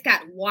at it. It's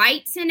got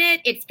whites in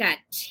it. It's got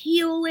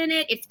teal in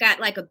it. It's got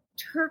like a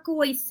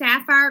turquoise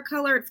sapphire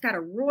color. It's got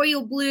a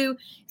royal blue.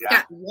 It's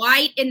got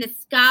white in the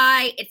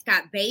sky. It's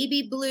got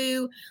baby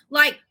blue.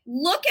 Like,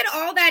 look at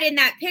all that in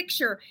that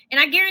picture. And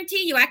I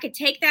guarantee you, I could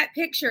take that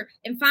picture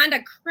and find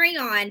a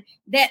crayon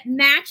that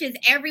matches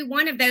every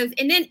one of those.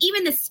 And then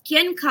even the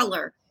skin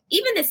color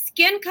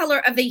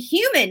of the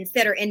humans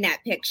that are in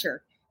that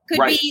picture could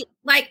be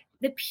like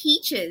the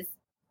peaches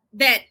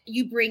that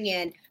you bring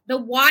in, the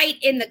white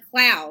in the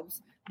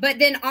clouds, but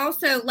then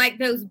also like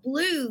those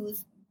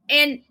blues.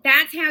 And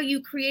that's how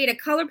you create a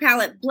color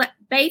palette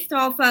based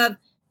off of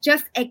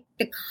just the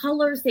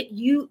colors that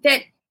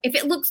if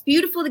it looks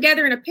beautiful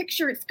together in a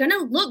picture, it's going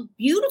to look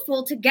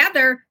beautiful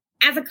together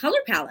as a color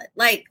palette.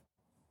 Like,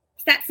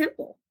 it's that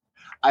simple.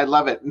 I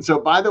love it. And so,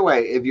 by the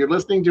way, if you're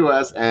listening to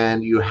us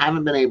and you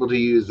haven't been able to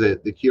use the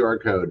QR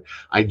code,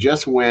 I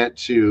just went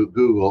to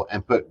Google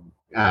and put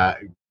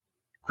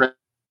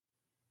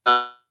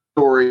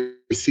story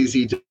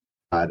CC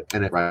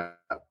and it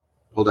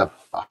pulled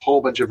up a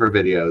whole bunch of her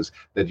videos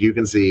that you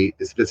can see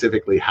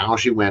specifically how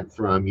she went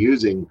from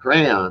using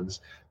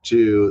crayons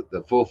to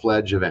the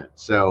full-fledged event.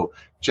 So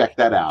check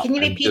that out. Can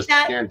you repeat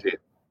that? Guarantee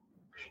it.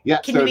 Yeah.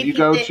 Can so if you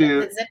go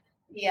to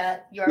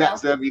URL?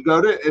 So if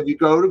you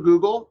go to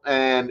Google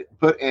and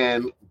put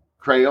in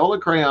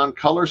Crayola Crayon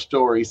Color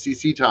Story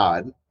CC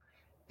Todd,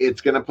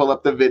 it's going to pull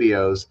up the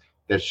videos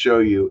that show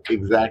you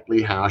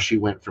exactly how she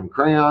went from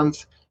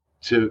crayons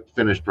to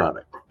finished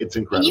product. It's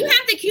incredible. And you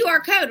have the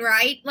QR code,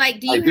 right? Like,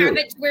 do you have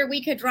it where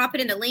we could drop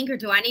it in the link, or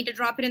do I need to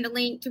drop it in the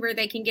link to where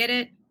they can get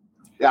it?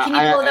 Yeah, can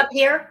you pull it up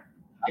here?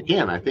 I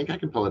can. I think I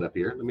can pull it up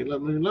here. Let me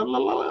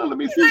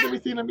see.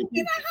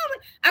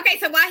 Okay,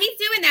 so while he's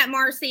doing that,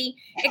 Marcy,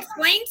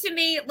 explain to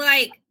me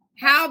like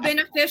how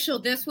beneficial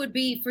this would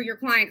be for your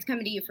clients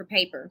coming to you for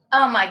paper.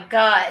 Oh my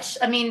gosh.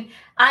 I mean,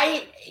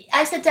 I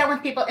sit down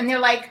with people and they're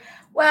like,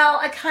 well,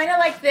 I kind of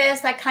like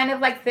this. I kind of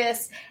like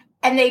this.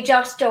 And they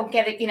just don't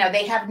get it. You know,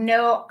 they have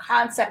no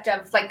concept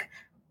of like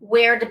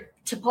where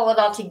to pull it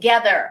all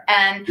together.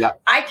 And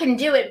I can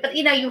do it, but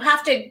you know, you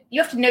have to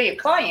know your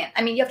client.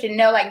 I mean, you have to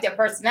know like their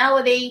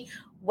personality,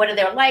 what are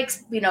their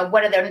likes, you know,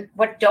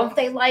 what don't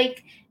they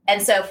like,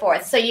 and so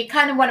forth. So you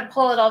kind of want to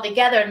pull it all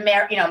together and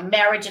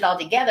marriage it all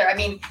together. I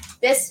mean,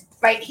 this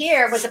right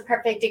here was a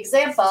perfect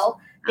example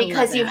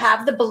because you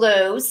have the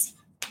blues,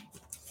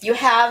 you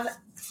have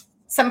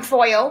some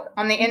foil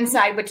on the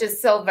inside, which is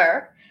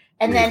silver.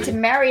 And then to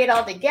marry it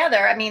all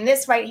together, I mean,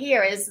 this right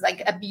here is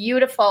like a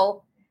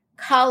beautiful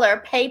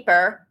color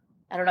paper.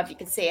 I don't know if you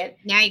can see it.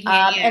 Yeah, you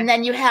can. And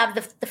then you have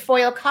the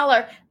foil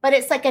color, but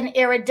it's like an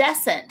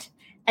iridescent.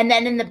 And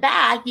then in the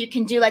back, you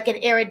can do like an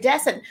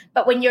iridescent.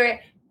 But when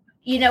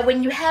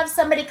when you have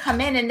somebody come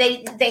in and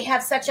they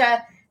have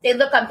they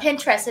look on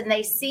Pinterest and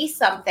they see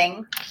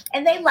something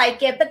and they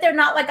like it, but they're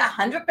not like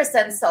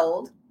 100%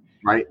 sold.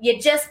 Right. You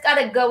just got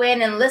to go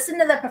in and listen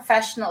to the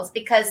professionals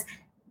because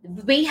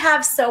we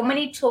have so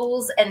many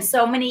tools and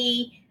so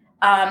many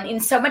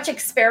and so much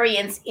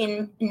experience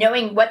in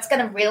knowing what's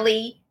going to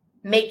really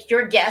make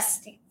your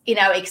guests,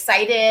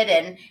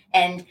 excited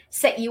and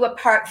set you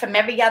apart from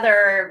every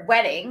other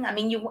wedding. I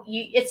mean, you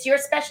it's your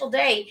special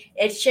day.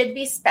 It should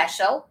be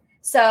special.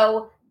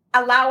 So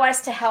allow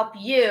us to help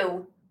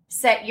you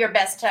set your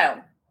best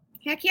tone.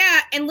 Heck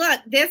yeah. And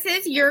look, this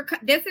is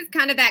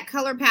kind of that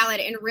color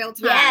palette in real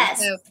time. Yes.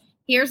 So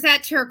here's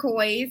that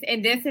turquoise,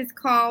 and this is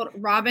called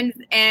Robin's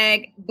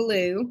Egg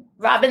Blue.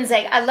 Robin's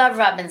Egg. I love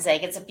Robin's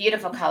Egg. It's a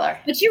beautiful color.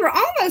 But you were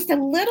almost a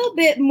little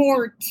bit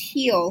more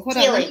teal.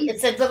 Tealy.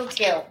 It's a little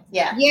teal.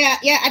 Yeah.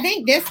 Yeah. I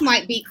think this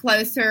might be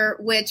closer,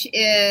 which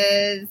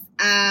is,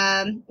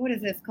 what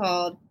is this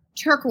called?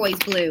 Turquoise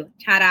blue.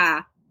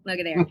 Ta-da. Look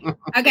at there.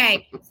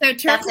 Okay. So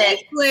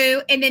turquoise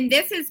blue, and then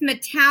this is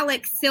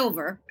metallic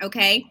silver.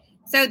 Okay.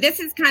 So this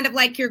is kind of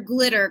like your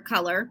glitter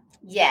color.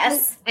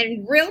 Yes. And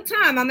in real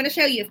time, I'm going to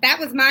show you. If that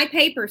was my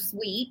paper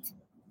suite,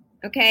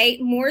 okay,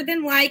 more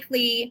than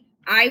likely,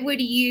 I would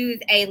use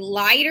a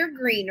lighter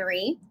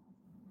greenery,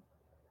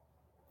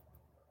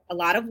 a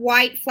lot of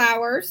white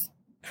flowers.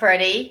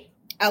 Pretty.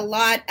 A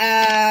lot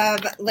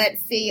of,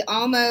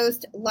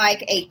 almost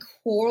like a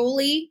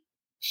corally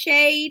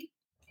shade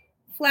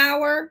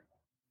flower.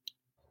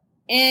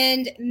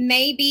 And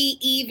maybe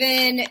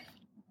even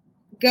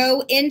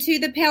go into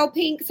the pale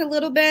pinks a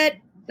little bit.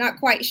 Not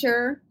quite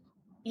sure.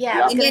 Yeah,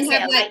 I was and going then to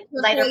have say like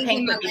lighter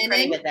pink would be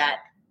pretty with that.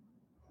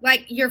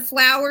 Like your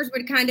flowers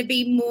would kind of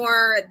be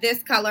more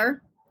this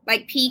color,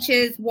 like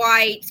peaches,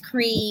 whites,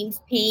 creams,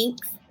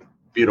 pinks.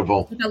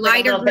 Beautiful. With a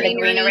lighter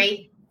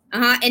greenery.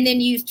 And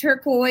then use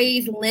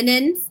turquoise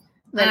linens.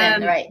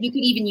 Right. You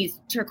could even use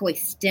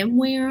turquoise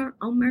stemware.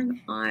 Oh my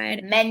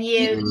God.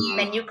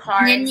 Menu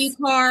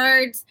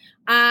cards.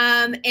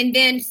 And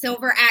then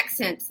silver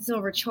accents,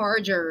 silver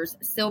chargers,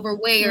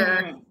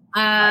 silverware,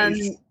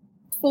 nice.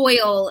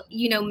 Foil,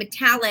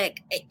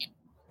 metallic.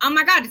 Oh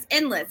my God, it's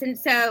endless. And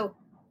so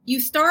you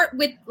start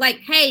with like,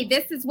 hey,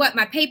 this is what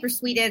my paper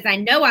suite is. I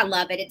know I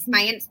love it. It's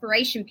my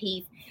inspiration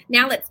piece.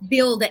 Now let's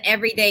build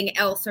everything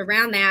else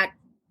around that.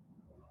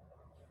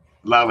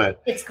 Love it.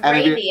 It's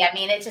gravy. I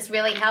mean, it just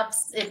really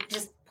helps. It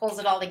just pulls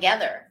it all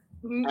together.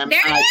 And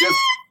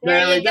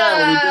there you go.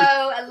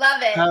 I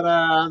love it.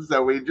 Ta-da.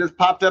 So we just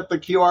popped up the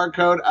QR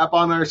code up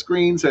on our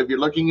screen. So if you're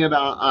looking at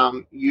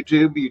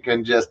YouTube, you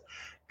can just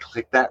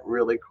click that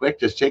really quick.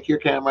 Just take your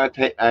camera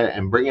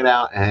and bring it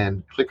out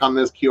and click on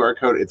this QR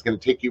code. It's going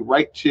to take you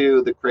right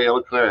to the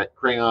Crayola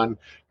Crayon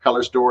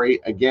Color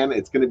Story. Again,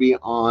 it's going to be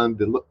on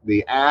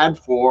the ad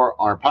for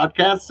our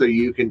podcast. So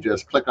you can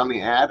just click on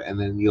the ad and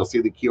then you'll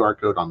see the QR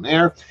code on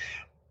there.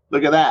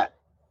 Look at that.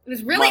 It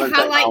was really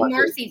highlighting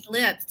Marcy's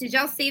lips. Did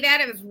y'all see that?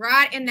 It was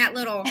right in that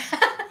little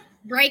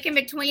break in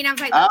between. I was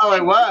like, oh,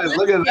 it was.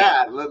 Look at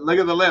that. Look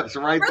at the lips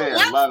right there.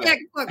 Love it.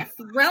 Looks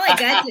really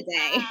good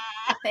today.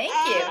 Thank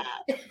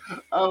you.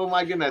 Oh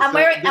my goodness. I'm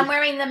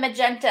wearing the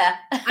magenta.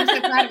 I'm so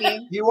proud of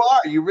you. You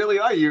are. You really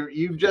are.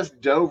 You just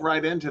dove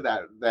right into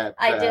that.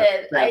 I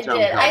did.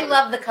 I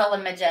love the color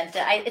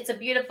magenta. It's a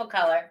beautiful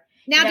color.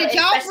 Now, did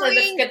y'all especially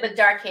looks good with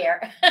dark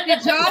hair.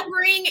 Did y'all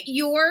bring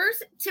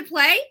yours to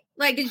play?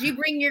 Like, did you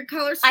bring your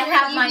color story? I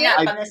have mine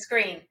up on the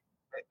screen.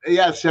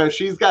 Yeah, so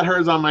she's got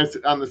hers on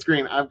the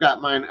screen. I've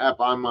got mine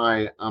up on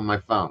my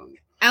phone.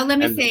 Oh, let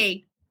me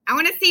see. I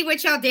want to see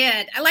what y'all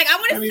did. I want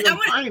to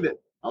find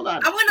it. Hold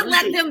on. I want to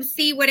let them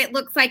see what it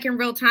looks like in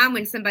real time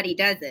when somebody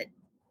does it.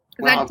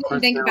 Because I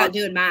didn't think about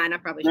doing mine. I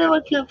probably should. No,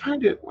 I can't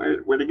find it.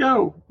 Where'd it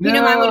go?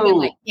 No. Mine would have been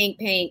like pink,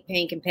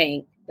 and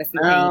pink. That's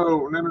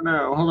no.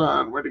 Hold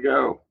on. Where'd it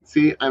go?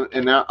 See,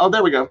 and now. Oh,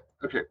 there we go.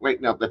 Okay,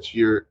 wait, no, that's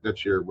your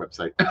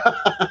website.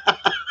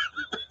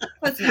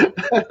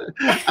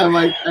 I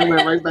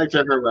went right back to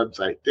her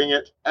website. Dang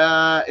it.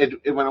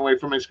 It went away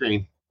from my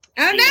screen.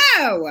 Oh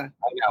no. I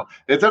know.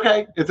 It's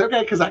okay. It's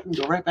okay because I can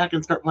go right back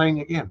and start playing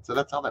again. So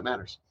that's all that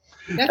matters.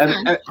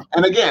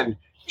 And again,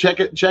 check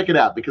it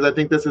out because I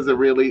think this is a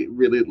really,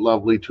 really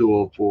lovely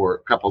tool for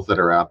couples that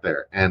are out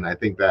there. And I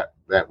think that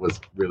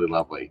was really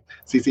lovely.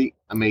 Cece,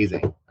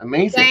 amazing.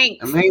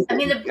 Thanks. Amazing. I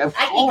mean,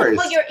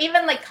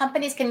 even like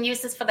companies can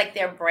use this for like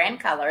their brand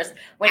colors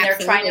when they're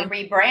trying to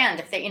rebrand.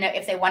 If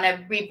they want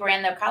to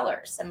rebrand their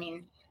colors. I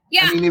mean,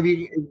 yeah. I mean,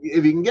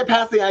 if you can get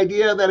past the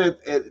idea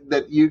that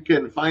that you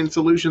can find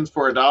solutions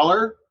for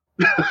 $1,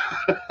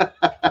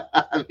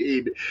 I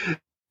mean,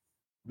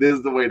 this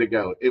is the way to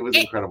go. It was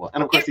incredible.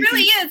 And of course, it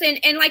really is.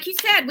 And like you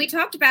said, we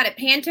talked about it.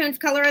 Pantone's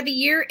color of the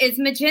year is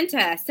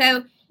magenta.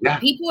 So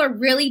people are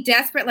really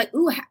desperate. Like,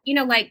 ooh,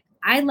 like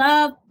I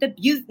love the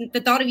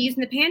thought of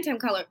using the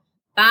Pantone color.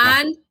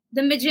 Find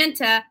the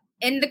magenta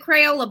in the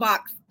Crayola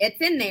box.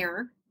 It's in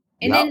there.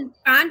 And then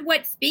find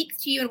what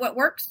speaks to you and what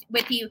works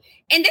with you.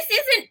 And this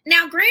isn't,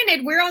 now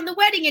granted, we're on the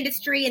wedding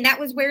industry and that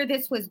was where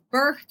this was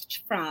birthed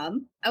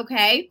from.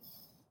 Okay.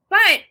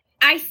 But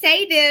I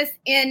say this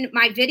in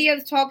my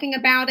videos talking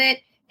about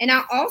it. And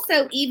I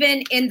also,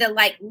 even in the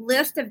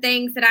list of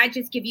things that I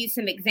just give you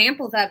some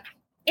examples of,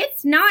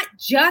 it's not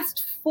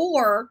just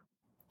for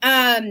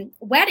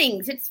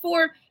weddings. It's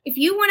for if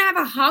you want to have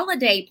a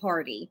holiday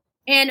party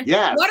and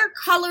what are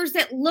colors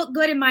that look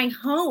good in my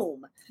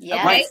home?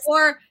 Yes. Okay?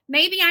 Or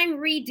maybe I'm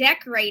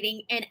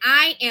redecorating and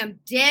I am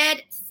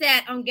dead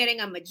set on getting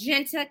a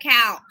magenta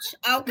couch.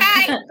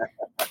 Okay.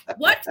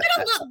 What's going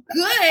to look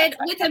good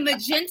with a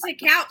magenta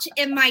couch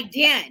in my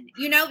den?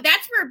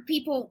 That's where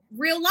people,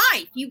 real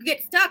life, you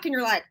get stuck and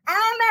you're like,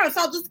 I don't know,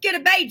 so I'll just get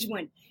a beige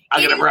one. I'll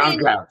get a brown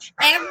couch.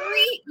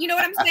 You know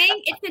what I'm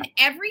saying? It's in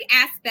every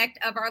aspect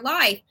of our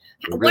life.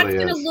 Really What's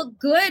going to look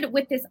good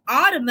with this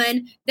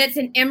ottoman that's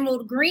an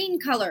emerald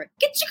green color?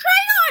 Get your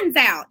crayons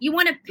out. You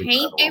want to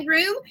paint a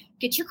room?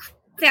 Get your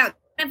crayons out.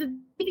 Have a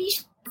baby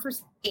for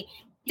it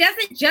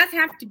doesn't just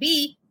have to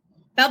be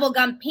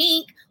bubblegum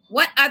pink.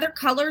 What other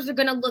colors are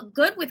going to look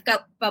good with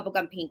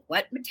bubblegum pink?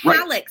 What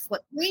metallics?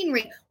 What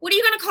greenery? What are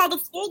you going to call the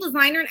floral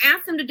designer and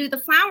ask them to do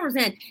the flowers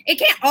in? It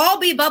can't all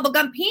be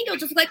bubblegum pink. It'll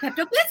just look like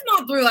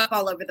Pepto-Bismol threw up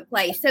all over the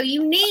place. So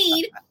you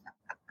need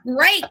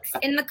breaks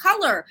in the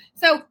color.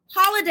 So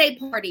holiday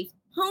parties,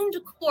 home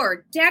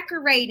decor,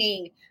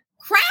 decorating,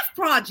 craft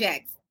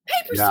projects,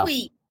 paper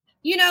sweep,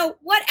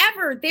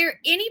 whatever.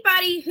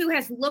 Anybody who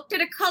has looked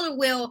at a color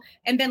wheel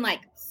and been like,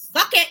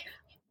 fuck it,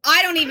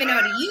 I don't even know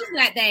how to use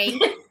that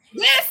thing.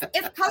 This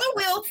is Color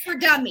Wheel for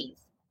Dummies.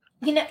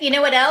 You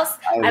know what else?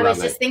 I was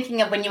just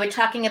thinking of when you were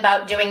talking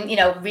about doing,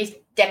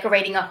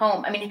 redecorating a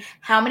home. I mean,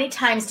 how many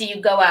times do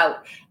you go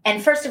out?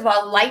 And first of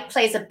all, light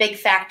plays a big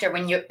factor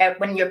when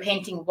you're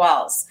painting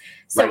walls.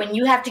 So when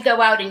you have to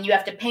go out and you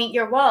have to paint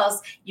your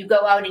walls, you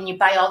go out and you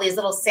buy all these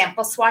little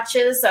sample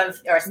swatches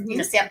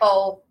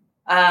sample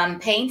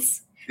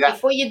paints. Yeah.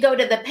 Before you go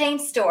to the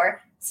paint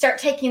store, start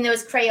taking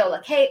those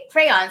Crayola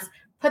crayons,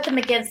 put them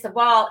against the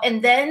wall,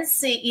 and then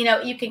see,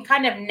 you can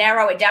kind of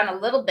narrow it down a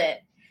little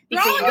bit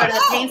before you go to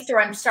the paint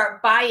store and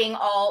start buying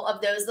all of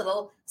those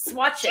little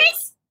swatches.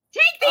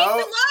 Take these to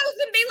Lowe's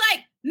and be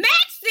like,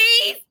 match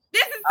these.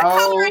 This is the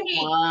color I need.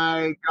 Oh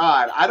my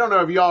God. I don't know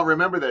if you all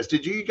remember this.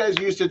 Did you guys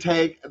used to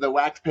take the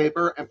wax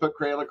paper and put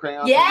Crayola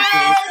crayons?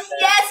 Yes.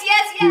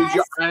 Use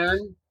your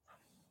iron?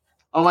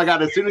 Oh my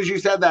God. As soon as you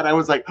said that, I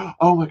was like,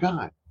 oh my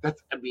God.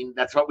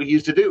 That's what we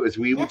used to do is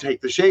we would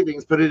take the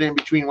shavings, put it in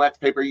between wax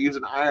paper, use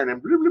an iron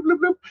and bloop, bloop, bloop,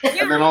 bloop.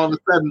 Yeah. And then all of a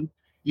sudden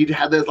you'd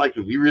have this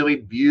really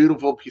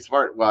beautiful piece of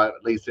art. Well,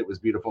 at least it was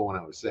beautiful when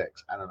I was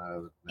 6. I don't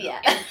know. No. Yeah.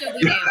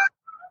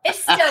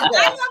 It's still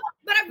good.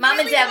 Mom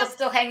and Dad was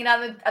still hanging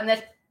on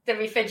the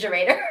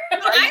refrigerator.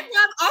 I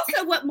love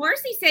also what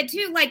Marcy said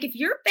too. Like if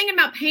you're thinking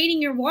about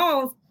painting your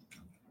walls,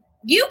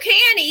 you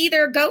can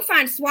either go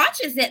find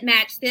swatches that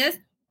match this,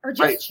 or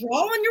just draw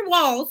on your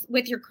walls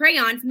with your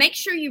crayons. Make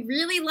sure you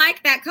really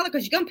like that color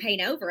because you're going to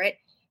paint over it.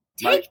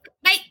 Take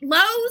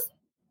Lowe's.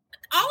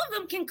 All of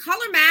them can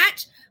color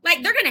match.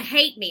 Like, they're going to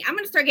hate me. I'm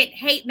going to start getting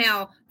hate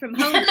mail from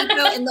Home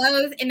Depot and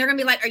Lowe's, and they're going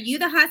to be like, are you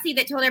the hussy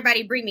that told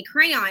everybody to bring me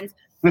crayons?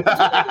 You're going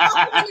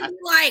to be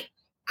like,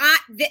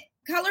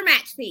 color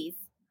match these.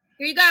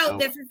 Here you go. Oh.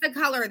 This is the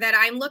color that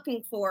I'm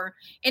looking for.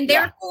 And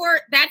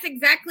therefore, that's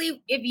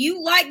exactly, if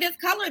you like this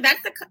color,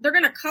 they're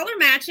going to color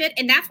match it.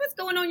 And that's what's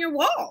going on your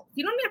wall.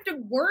 You don't have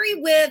to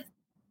worry with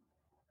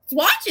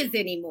swatches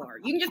anymore.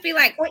 You can just be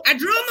like, I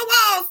drew on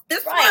the walls.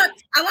 This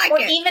works. I like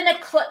it.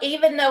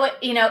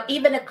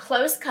 Even a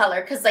close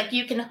color, because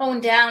you can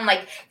hone down,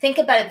 think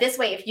about it this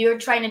way. If you're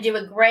trying to do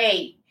a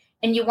gray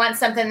and you want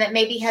something that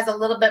maybe has a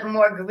little bit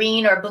more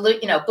green or blue,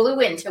 blue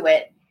into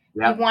it,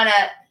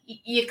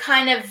 you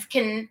kind of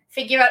can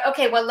figure out,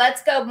 okay, well,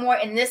 let's go more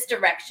in this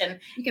direction.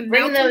 You can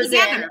bring those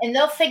in and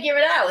they'll figure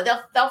it out.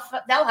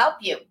 They'll help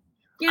you.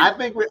 I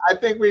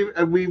think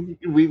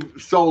we've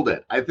sold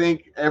it. I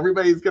think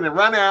everybody's going to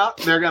run out.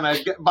 They're going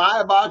to buy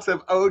a box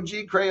of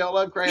OG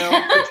Crayola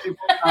crayons, 64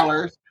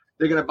 colors.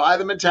 They're going to buy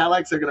the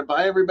metallics. They're going to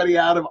buy everybody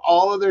out of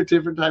all of their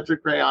different types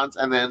of crayons,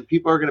 and then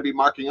people are going to be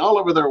marking all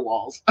over their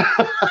walls.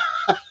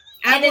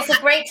 And it's a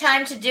great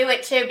time to do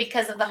it too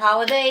because of the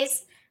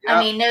holidays. Yep. I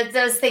mean,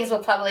 those things will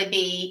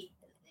probably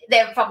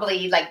they're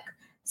probably like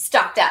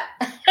stocked up.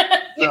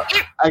 So,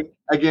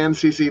 again,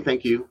 CC,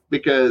 thank you,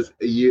 because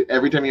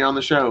every time you're on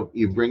the show,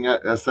 you bring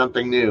us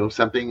something new,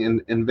 something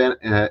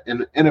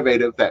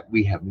innovative that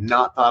we have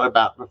not thought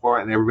about before,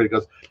 and everybody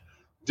goes,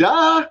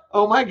 duh,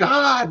 oh my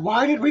God,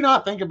 why did we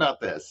not think about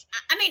this?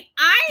 I mean,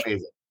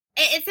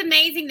 it's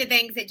amazing the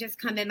things that just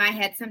come in my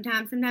head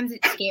sometimes. Sometimes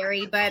it's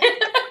scary, but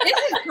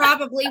this is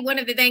probably one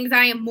of the things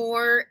I am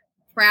more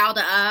proud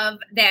of,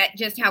 that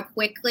just how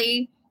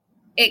quickly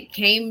it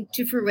came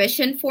to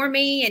fruition for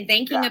me and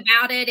thinking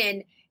about it.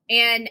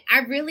 And I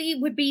really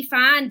would be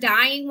fine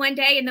dying one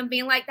day and them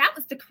being like, that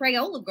was the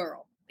Crayola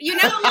girl. You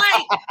know,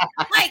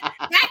 like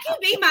that can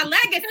be my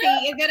legacy,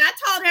 is that I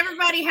taught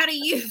everybody how to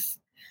use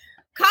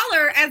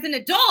color as an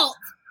adult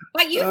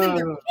by using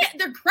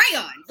their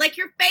crayons, like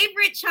your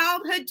favorite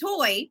childhood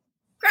toy,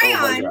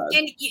 crayons.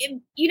 And,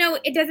 you know,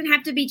 it doesn't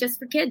have to be just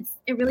for kids.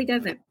 It really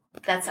doesn't.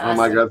 That's awesome. Oh,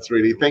 my God,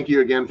 sweetie. Thank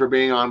you again for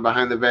being on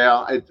Behind the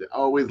Veil. It's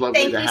always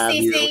lovely to have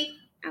you.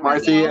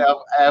 Marcy,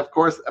 of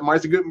course,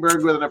 Marcy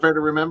Gutenberg with An Affair to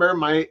Remember.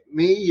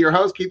 Me, your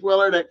host, Keith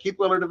Willard at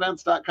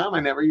KeithWillardEvents.com. I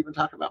never even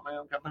talk about my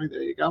own company.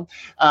 There you go.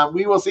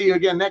 We will see you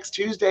again next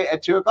Tuesday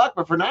at 2:00.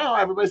 But for now,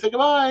 everybody say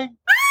goodbye.